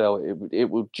in the NFL, it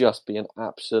would just be an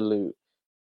absolute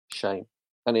shame.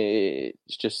 And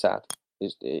it's just sad.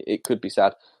 It could be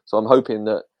sad. So I'm hoping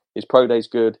that his pro day's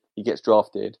good, he gets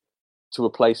drafted to a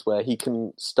place where he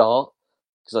can start,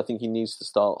 because I think he needs to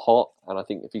start hot. And I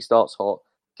think if he starts hot,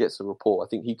 gets a report, I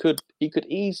think he could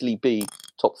easily be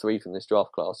top 3 from this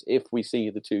draft class if we see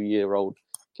the 2-year-old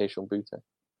Keishon Butte.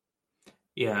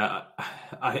 Yeah,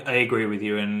 I agree with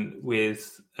you. And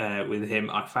with him,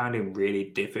 I found him really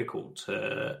difficult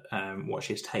to watch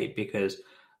his tape, because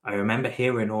I remember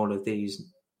hearing all of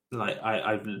these. Like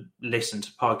I've listened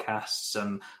to podcasts,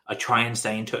 and I try and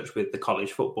stay in touch with the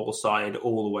college football side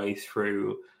all the way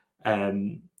through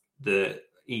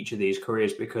each of these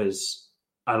careers, because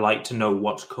I like to know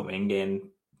what's coming in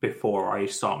before I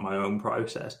start my own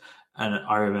process. And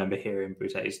I remember hearing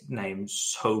Butte's name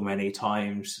so many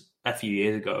times a few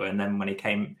years ago, and then when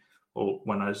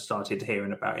I started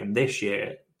hearing about him this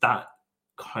year, that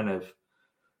kind of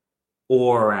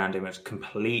awe around him has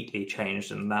completely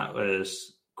changed, and that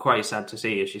was quite sad to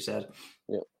see, as you said.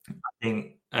 Yeah. I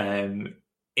think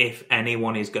if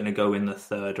anyone is going to go in the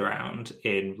 3rd round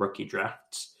in rookie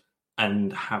drafts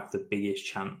and have the biggest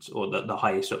chance or the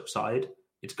highest upside,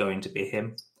 it's going to be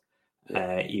him.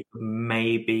 Yeah. You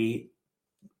maybe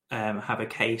have a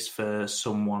case for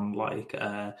someone like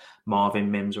Marvin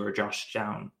Mims or a Josh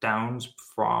Downs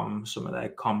from some of their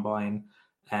combine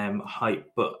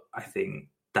hype, but I think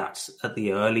that's at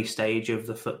the early stage of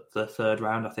the 3rd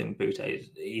round. I think Butte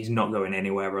he's not going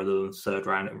anywhere other than 3rd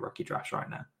round in rookie drafts right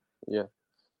now. Yeah,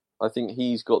 I think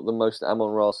he's got the most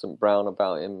Amon-Ra St. Brown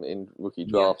about him in rookie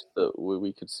drafts that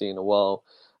we could see in a while.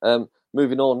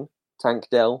 Moving on, Tank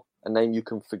Dell, a name you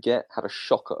can forget, had a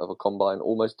shocker of a combine.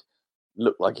 Almost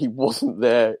looked like he wasn't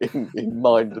there in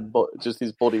mind, and just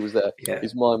his body was there. Yeah.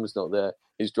 His mind was not there.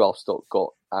 His draft stock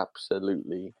got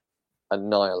absolutely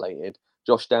annihilated.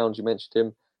 Josh Downs, you mentioned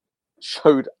him,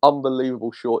 showed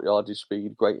unbelievable short yardage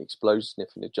speed, great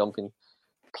explosiveness in his jumping.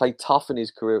 Played tough in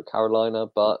his career at Carolina,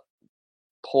 but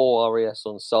poor RAS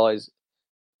on size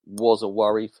was a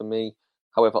worry for me.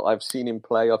 However, I've seen him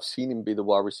play. I've seen him be the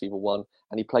wide receiver 1,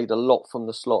 and he played a lot from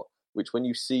the slot, which when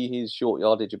you see his short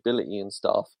yardage ability and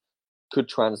stuff, could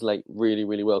translate really,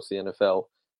 really well to the NFL.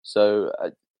 So,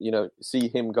 see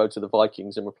him go to the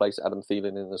Vikings and replace Adam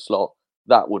Thielen in the slot,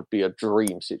 that would be a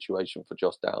dream situation for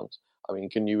Josh Downs. I mean,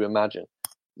 can you imagine?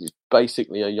 He's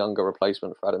basically a younger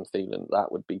replacement for Adam Thielen.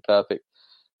 That would be perfect.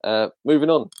 Moving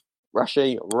on,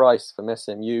 Rashee Rice from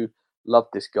SMU. Loved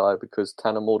this guy because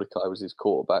Tanner Mordecai was his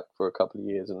quarterback for a couple of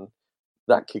years, and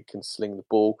that kid can sling the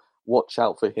ball. Watch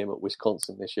out for him at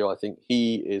Wisconsin this year. I think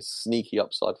he is sneaky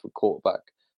upside for quarterback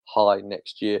high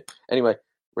next year. Anyway,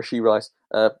 Rashee Rice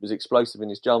was explosive in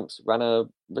his jumps, ran a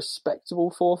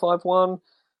respectable 4.51,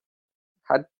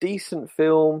 had decent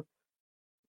film,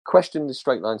 questioned his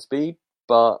straight line speed,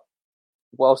 but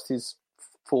whilst his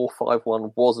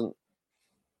 4.51 wasn't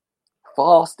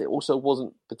fast, it also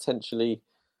wasn't potentially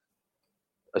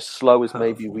as slow as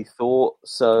maybe we thought.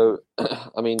 So,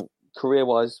 I mean,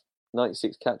 career-wise,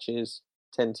 96 catches,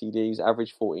 10 TDs,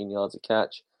 average 14 yards a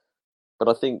catch. But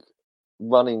I think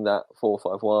running that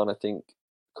 4.51, I think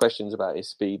questions about his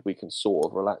speed we can sort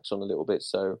of relax on a little bit.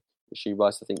 So Rashee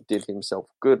Rice, I think, did himself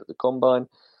good at the combine.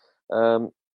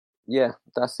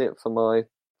 That's it for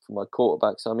my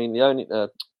quarterbacks. I mean, the only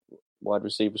wide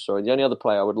receiver, the only other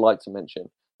player I would like to mention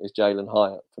is Jalen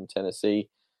Hyatt from Tennessee.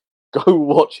 Go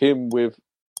watch him with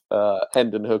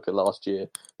Hendon Hooker last year.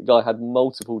 The guy had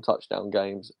multiple touchdown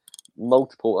games,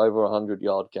 multiple over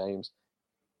 100-yard games.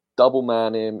 Double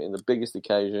man him in the biggest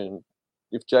occasion.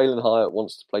 If Jalen Hyatt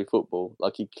wants to play football,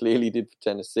 like he clearly did for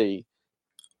Tennessee,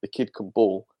 the kid can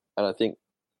ball, and I think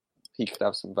he could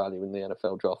have some value in the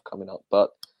NFL draft coming up.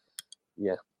 But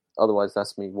yeah, otherwise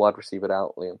that's me wide receiver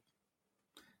out, Liam.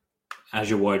 As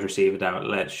your wide receiver out,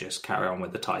 let's just carry on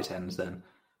with the tight ends then.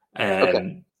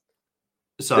 Okay.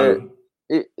 So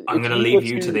I'm going to leave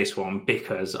you to this one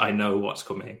because I know what's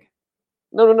coming.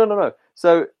 No.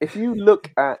 So if you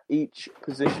look at each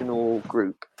positional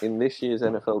group in this year's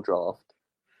NFL draft,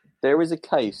 there is a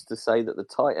case to say that the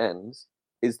tight ends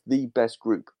is the best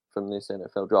group from this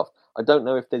NFL draft. I don't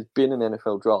know if there's been an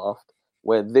NFL draft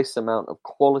where this amount of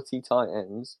quality tight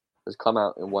ends has come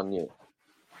out in 1 year.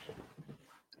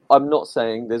 I'm not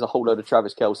saying there's a whole load of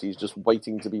Travis Kelce's just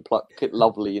waiting to be plucked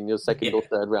lovely in your second or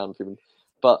third round,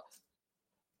 but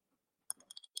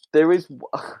there is.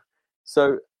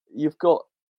 So you've got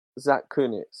Zach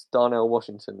Kunitz, Darnell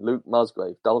Washington, Luke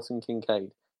Musgrave, Dalton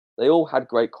Kincaid. They all had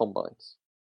great combines.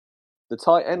 The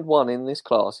tight end one in this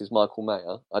class is Michael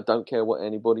Mayer. I don't care what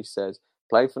anybody says.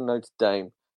 Played for Notre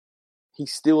Dame.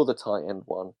 He's still the tight end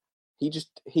one.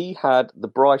 He had the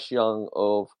Bryce Young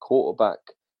of quarterback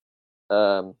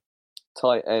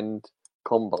tight end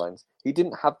combines. He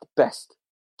didn't have the best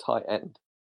tight end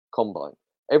combine.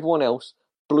 Everyone else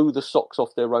blew the socks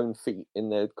off their own feet in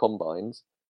their combines,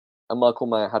 and Michael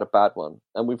Mayer had a bad one.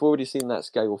 And we've already seen that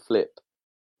scale flip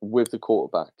with the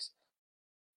quarterbacks.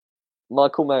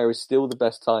 Michael Mayer is still the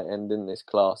best tight end in this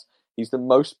class. He's the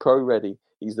most pro-ready.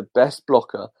 He's the best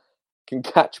blocker. Can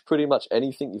catch pretty much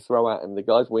anything you throw at him. The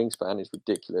guy's wingspan is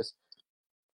ridiculous.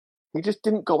 He just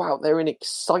didn't go out there and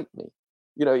excite me.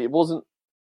 It wasn't...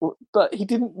 But he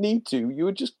didn't need to. You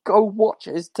would just go watch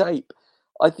his tape.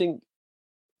 I think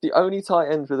the only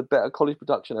tight ends with a better college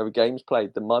production over games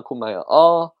played than Michael Mayer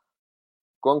are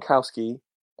Gronkowski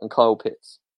and Kyle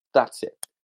Pitts. That's it.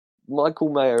 Michael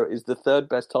Mayer is the third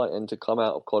best tight end to come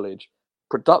out of college,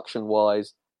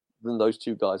 production-wise, than those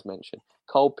two guys mentioned.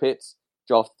 Kyle Pitts,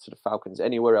 drafted to the Falcons.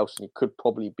 Anywhere else, and he could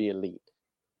probably be elite.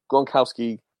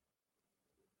 Gronkowski,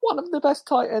 one of the best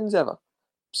tight ends ever.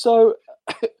 So,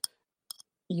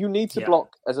 you need to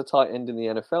block as a tight end in the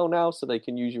NFL now, so they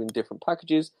can use you in different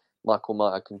packages. Michael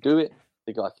Mayer can do it.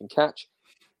 The guy can catch.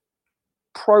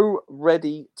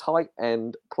 Pro-ready tight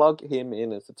end, plug him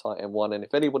in as the tight end one. And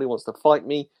if anybody wants to fight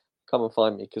me, come and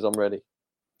find me because I'm ready.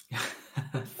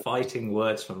 Fighting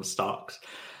words from Stocks.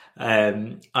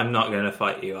 I'm not going to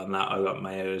fight you on that. I got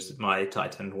Mayo as my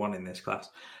tight end one in this class.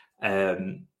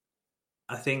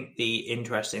 I think the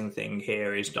interesting thing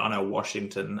here is Darnell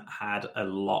Washington had a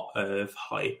lot of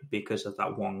hype because of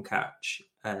that one catch.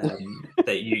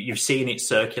 That you've seen it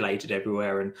circulated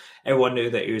everywhere, and everyone knew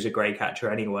that he was a great catcher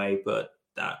anyway. But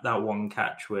that one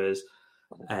catch was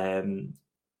all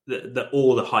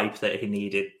the hype that he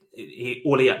needed.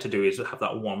 All he had to do is have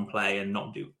that one play and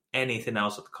not do anything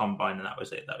else at the combine, and that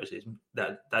was it. That was his.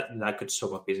 That could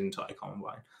sum up his entire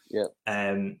combine. Yeah.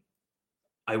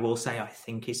 I will say I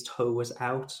think his toe was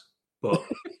out, but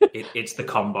it's the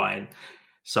combine,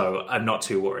 so I'm not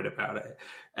too worried about it.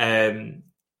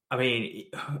 I mean,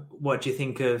 what do you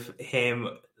think of him?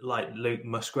 Like Luke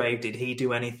Musgrave, did he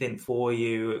do anything for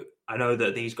you? I know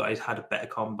that these guys had a better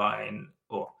combine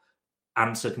or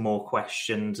answered more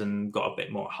questions and got a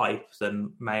bit more hype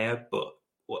than Mayer, but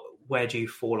where do you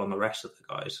fall on the rest of the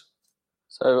guys?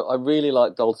 So I really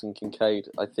like Dalton Kincaid.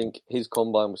 I think his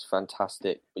combine was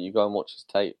fantastic, but you go and watch his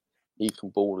tape, he can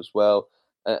ball as well.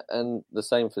 And the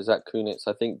same for Zach Kunitz.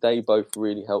 I think they both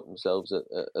really helped themselves at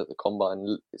the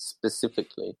combine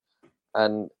specifically.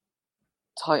 And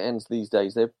tight ends these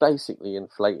days, they're basically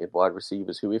inflated wide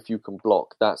receivers who, if you can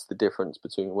block, that's the difference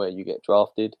between where you get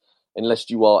drafted. Unless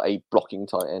you are a blocking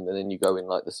tight end and then you go in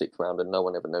like the 6th round and no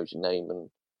one ever knows your name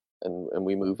and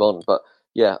we move on. But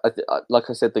yeah, like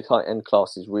I said, the tight end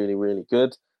class is really, really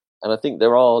good. And I think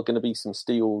there are going to be some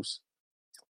steals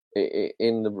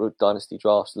in the Dynasty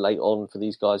drafts late on for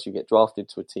these guys who get drafted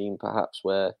to a team perhaps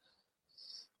where,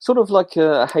 sort of like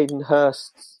a Hayden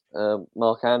Hurst,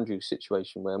 Mark Andrews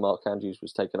situation where Mark Andrews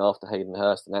was taken after Hayden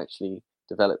Hurst and actually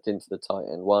developed into the tight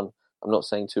end one. I'm not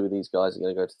saying two of these guys are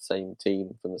going to go to the same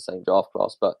team from the same draft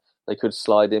class, but they could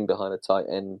slide in behind a tight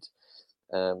end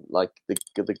like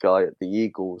the guy at the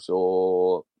Eagles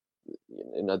or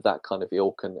that kind of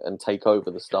ilk and take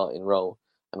over the starting role.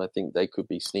 And I think they could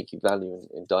be sneaky value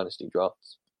in dynasty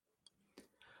drafts.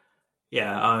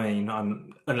 Yeah, I mean,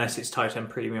 unless it's tight end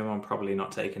premium, I'm probably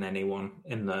not taking anyone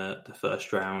in the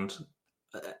first round.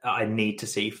 I need to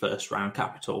see first round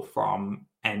capital from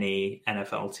any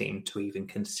NFL team to even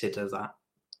consider that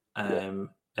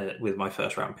with my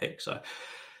first round pick. So,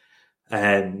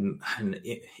 and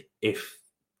if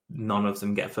none of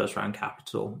them get first round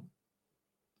capital,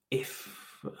 it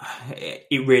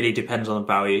really depends on the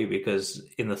value, because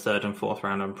in the 3rd and 4th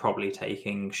round, I'm probably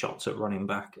taking shots at running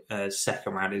back.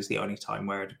 2nd round is the only time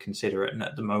where I'd consider it. And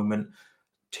at the moment,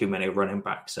 too many running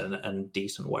backs and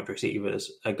decent wide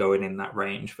receivers are going in that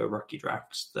range for rookie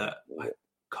drafts that I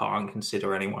can't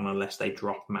consider anyone unless they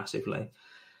drop massively.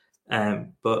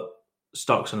 But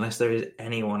Stocks, unless there is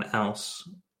anyone else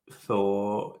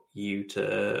for you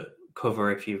to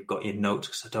cover if you've got your notes,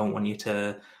 because I don't want you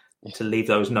to leave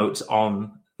those notes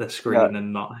on the screen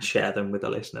and not share them with the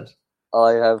listeners.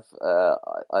 I have.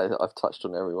 I've touched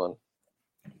on everyone.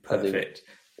 Perfect.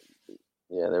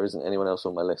 Yeah, there isn't anyone else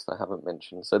on my list I haven't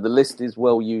mentioned. So the list is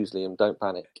well used, Liam. Don't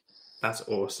panic. That's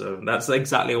awesome. That's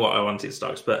exactly what I wanted,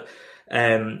 Stocks. But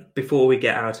before we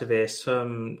get out of here,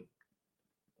 some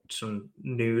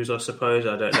news, I suppose.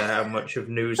 I don't know how much of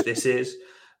news this is.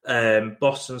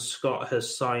 Boston Scott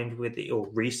has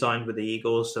re-signed with the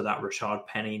Eagles, so that Rashard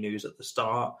Penny news at the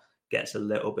start gets a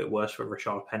little bit worse for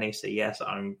Rashard Penny. So yes,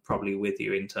 I'm probably with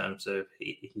you in terms of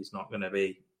he's not going to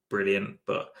be brilliant,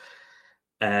 but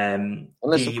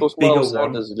unless of course Miles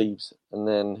Sanders leaves, and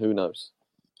then who knows?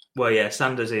 Well, yeah,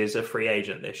 Sanders is a free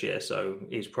agent this year, so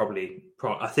he's probably.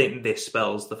 I think this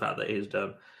spells the fact that he's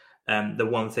done. The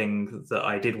one thing that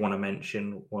I did want to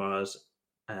mention was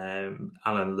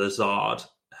Alan Lazard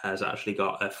has actually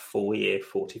got a 4-year,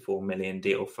 $44 million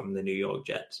deal from the New York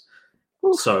Jets.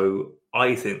 Ooh. So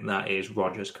I think that is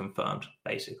Rodgers confirmed,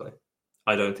 basically.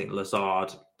 I don't think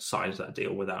Lazard signs that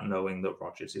deal without knowing that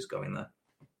Rodgers is going there.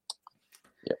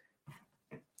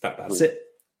 Yeah. That's it.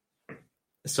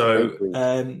 So,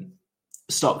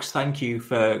 Stocks, thank you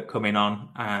for coming on.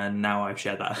 And now I've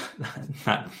shared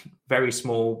that very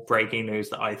small breaking news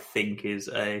that I think is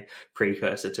a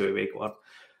precursor to a big one.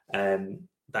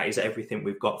 That is everything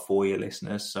we've got for you,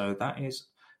 listeners. So that is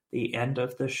the end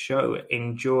of the show.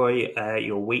 Enjoy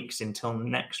your weeks until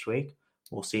next week.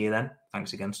 We'll see you then.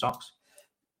 Thanks again, Stocks.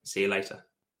 See you later.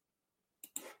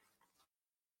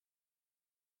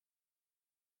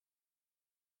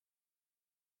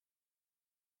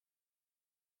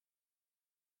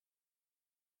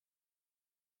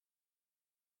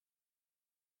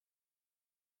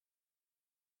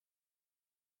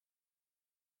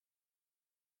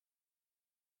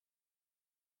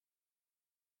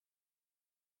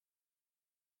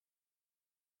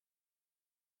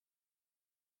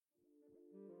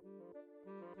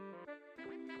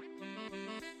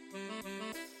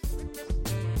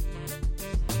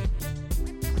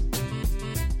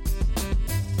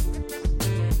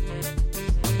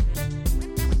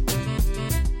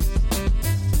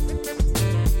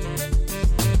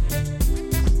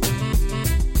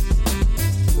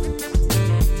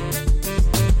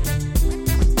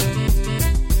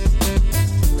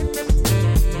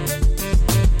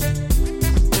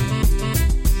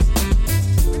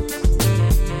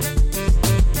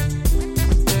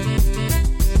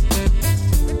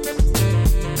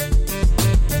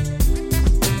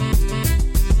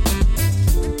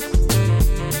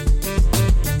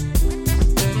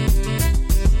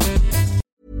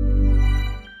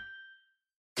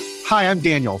 Hi, I'm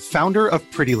Daniel, founder of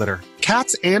Pretty Litter.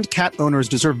 Cats and cat owners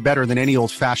deserve better than any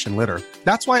old-fashioned litter.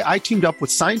 That's why I teamed up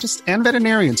with scientists and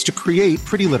veterinarians to create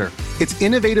Pretty Litter. Its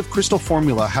innovative crystal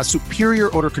formula has superior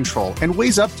odor control and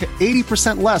weighs up to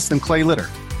 80% less than clay litter.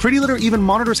 Pretty Litter even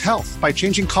monitors health by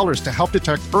changing colors to help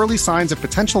detect early signs of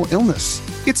potential illness.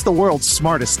 It's the world's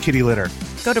smartest kitty litter.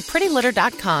 Go to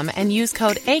prettylitter.com and use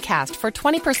code ACAST for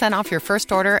 20% off your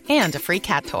first order and a free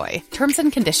cat toy. Terms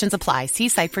and conditions apply. See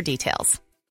site for details.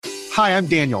 Hi, I'm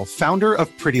Daniel, founder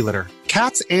of Pretty Litter.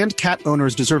 Cats and cat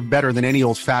owners deserve better than any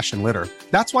old-fashioned litter.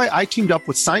 That's why I teamed up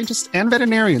with scientists and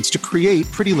veterinarians to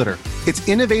create Pretty Litter. Its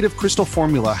innovative crystal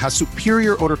formula has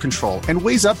superior odor control and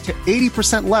weighs up to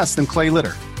 80% less than clay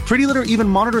litter. Pretty Litter even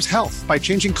monitors health by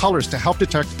changing colors to help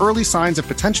detect early signs of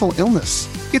potential illness.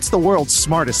 It's the world's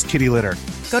smartest kitty litter.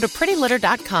 Go to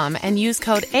prettylitter.com and use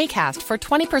code ACAST for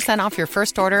 20% off your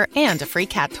first order and a free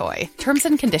cat toy. Terms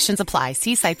and conditions apply.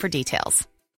 See site for details.